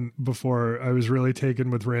not been before, I was really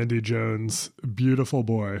taken with Randy Jones. Beautiful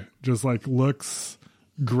boy. Just looks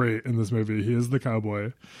great in this movie. He is the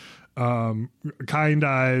cowboy. Kind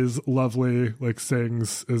eyes, lovely,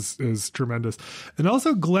 sings, is tremendous. And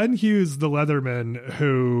also Glenn Hughes, the Leatherman,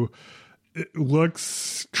 who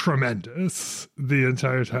looks tremendous the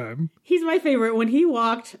entire time. He's my favorite. When he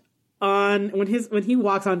walks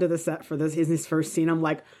onto the set for this, his first scene,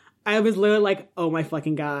 I was literally oh my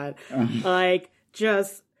fucking God.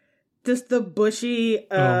 Just the bushy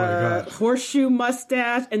horseshoe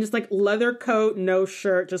mustache and just leather coat, no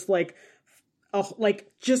shirt, just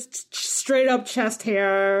just straight up chest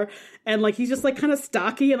hair, and he's just kind of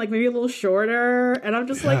stocky and maybe a little shorter, and I'm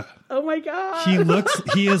just oh my God.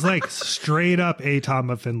 He is straight up a Tom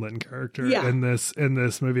of Finland character in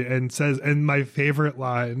this movie, and my favorite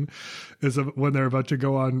line is when they're about to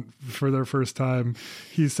go on for their first time,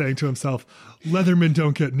 he's saying to himself, "Leathermen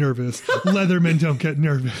don't get nervous. Leathermen don't get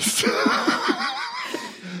nervous."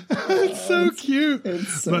 It's so cute.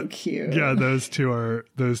 It's so cute. Yeah, those two are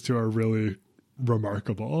really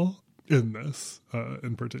remarkable in this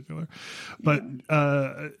in particular, but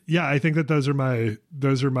I think that those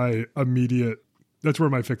are my immediate, that's where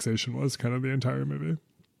my fixation was kind of the entire movie.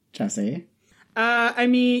 Jesse?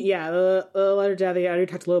 The letter daddy, I already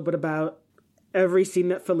talked a little bit about every scene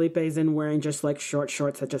that Felipe's in wearing just short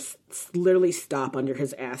shorts that just literally stop under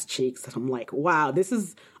his ass cheeks, and I'm like, wow, this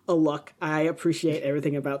is a look. I appreciate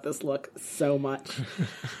everything about this look so much.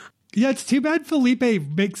 Yeah, it's too bad Felipe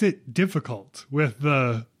makes it difficult with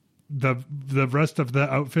the rest of the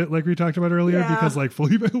outfit, like we talked about earlier, because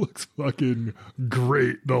Felipe looks fucking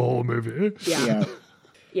great the whole movie.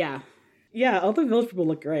 Yeah, all the village people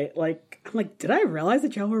look great. I'm did I realize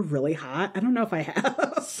that y'all were really hot? I don't know if I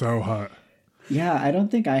have. So hot. Yeah, I don't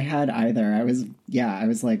think I had either. I was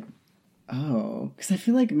oh, because I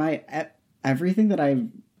feel everything that I've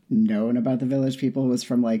known about the village people was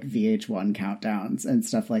from VH1 countdowns and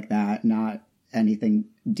stuff like that, not anything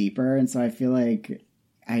deeper. And so I feel I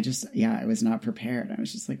was not prepared. I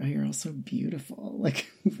was just oh, you're all so beautiful.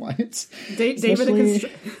 What? David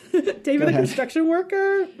the construction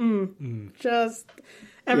worker? Just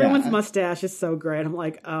everyone's mustache is so great. I'm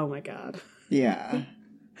oh my God. Yeah.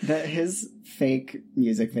 His fake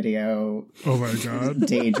music video, oh my God,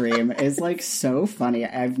 Daydream, is so funny.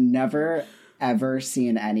 I've never ever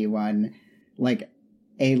seen anyone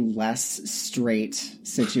a less straight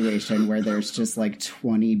situation where there's just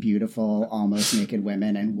 20 beautiful almost naked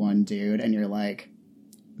women and one dude, and you're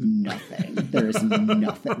nothing. There's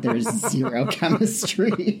nothing. There's zero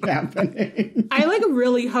chemistry happening. I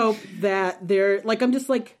really hope that they're I'm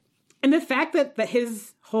just and the fact that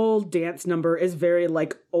his whole dance number is very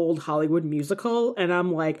old Hollywood musical, and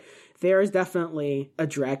I'm there is definitely a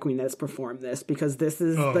drag queen that's performed this, because this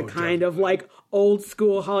is the kind of old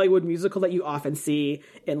school Hollywood musical that you often see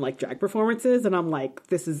in drag performances, and I'm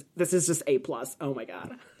this is just A+. Oh my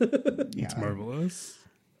God. Yeah. It's marvelous.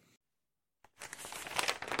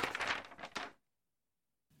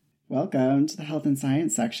 Welcome to the health and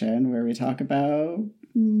science section, where we talk about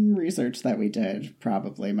research that we did,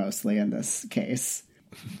 probably mostly in this case.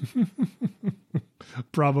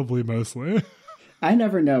 Probably mostly. I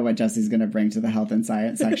never know what Jesse's going to bring to the health and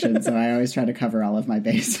science section, so I always try to cover all of my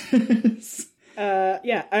bases.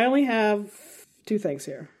 I only have 2 things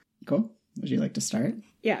here. Cool. Would you like to start?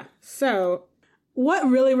 Yeah. So what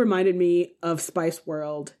really reminded me of Spice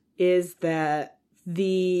World is that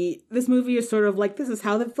this movie is sort of this is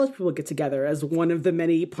how the village people get together, as one of the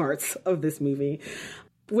many parts of this movie,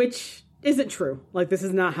 which isn't true. This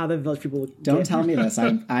is not how the village people Don't tell me this.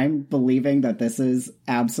 I'm believing that this is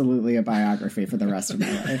absolutely a biography for the rest of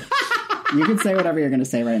my life. You can say whatever you're going to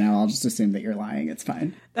say right now. I'll just assume that you're lying. It's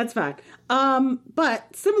fine. That's fine.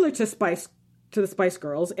 But similar to the Spice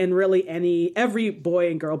Girls, and really every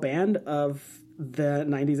boy and girl band of the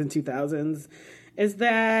 90s and 2000s is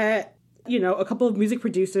that, you know, a couple of music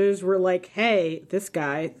producers were like, hey, this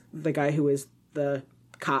guy, the guy who is the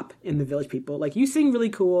cop in the Village People, like, you sing really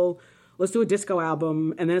cool. Let's do a disco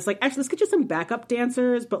album. And then it's like, actually, let's get you some backup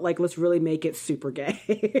dancers, but like, let's really make it super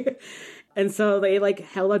gay. And so they like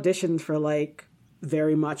held auditions for like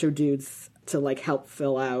very macho dudes to like help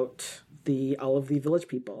fill out all of the Village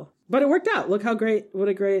People. But it worked out. Look what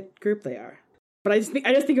a great group they are. But I just think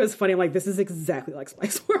it was funny. I'm like, this is exactly like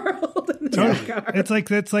Spice World.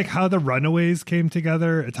 It's like how the Runaways came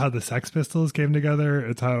together. It's how the Sex Pistols came together.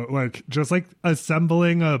 It's how like just like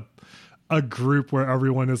assembling a group where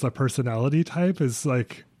everyone is a personality type is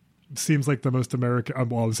like seems like the most American.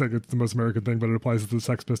 Well, I'm saying it's the most American thing, but it applies to the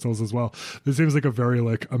Sex Pistols as well. It seems like a very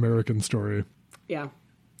like American story. Yeah,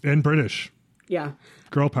 and British. Yeah,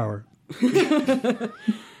 girl power.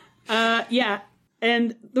 Yeah.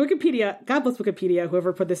 And the Wikipedia, God bless Wikipedia,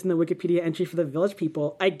 whoever put this in the Wikipedia entry for the Village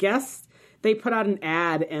People, I guess they put out an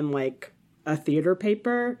ad in like a theater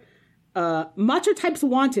paper. Macho types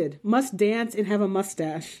wanted, must dance and have a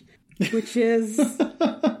mustache, which is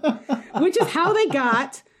how they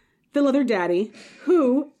got the Leather Daddy,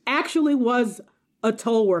 who actually was a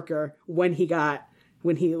toll worker when he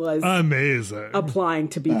was amazing applying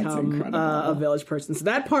to become a village person. So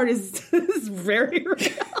that part is very real.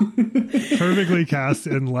 Perfectly cast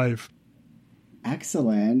in life.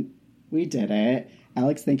 Excellent. We did it.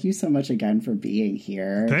 Alex, thank you so much again for being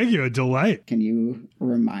here. Thank you. A delight. Can you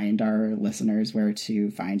remind our listeners where to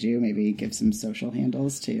find you? Maybe give some social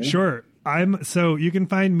handles too. Sure. So you can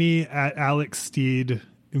find me at Alex Steed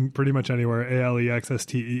pretty much anywhere.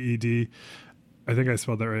 ALEXSTEED. I think I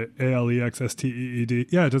spelled that right. ALEXSTEED.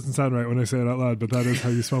 Yeah, it doesn't sound right when I say it out loud, but that is how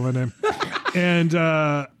you spell my name. And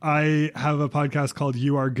I have a podcast called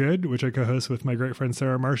You Are Good, which I co-host with my great friend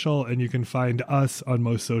Sarah Marshall. And you can find us on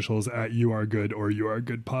most socials at You Are Good or You Are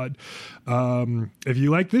Good Pod. If you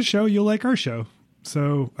like this show, you'll like our show.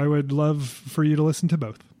 So I would love for you to listen to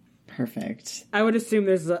both. Perfect. I would assume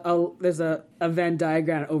there's a Venn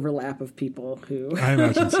diagram overlap of people who. I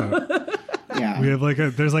imagine so. Yeah. We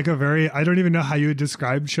have there's a very, I don't even know how you would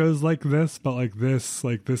describe shows like this, but like this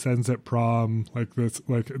ends at prom, like this,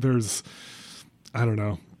 like there's, I don't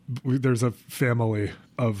know, there's a family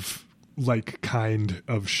of like kind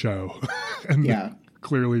of show. And yeah,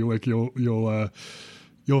 clearly like you'll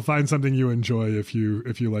find something you enjoy if you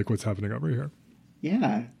like what's happening over here.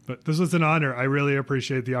 Yeah. But this was an honor. I really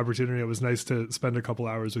appreciate the opportunity. It was nice to spend a couple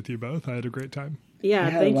hours with you both. I had a great time.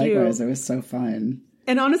 Yeah, thank likewise. you. It was so fun.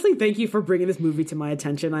 And honestly, thank you for bringing this movie to my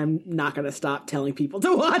attention. I'm not going to stop telling people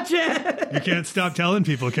to watch it. You can't stop telling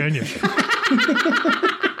people, can you?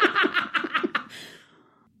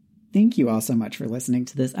 Thank you all so much for listening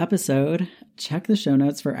to this episode. Check the show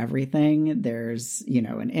notes for everything. There's,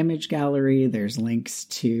 an image gallery. There's links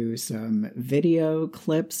to some video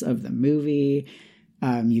clips of the movie.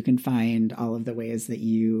 You can find all of the ways that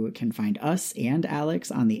you can find us and Alex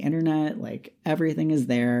on the internet. Like, everything is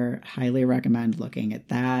there. Highly recommend looking at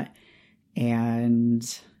that.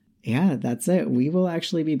 And yeah, that's it. We will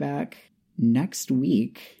actually be back next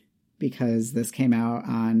week because this came out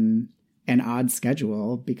on an odd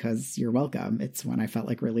schedule because you're welcome. It's when I felt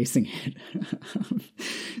like releasing it.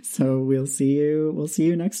 So we'll see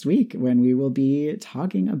you next week when we will be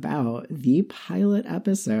talking about the pilot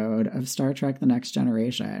episode of Star Trek: The Next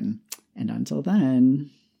Generation. And until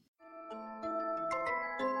then...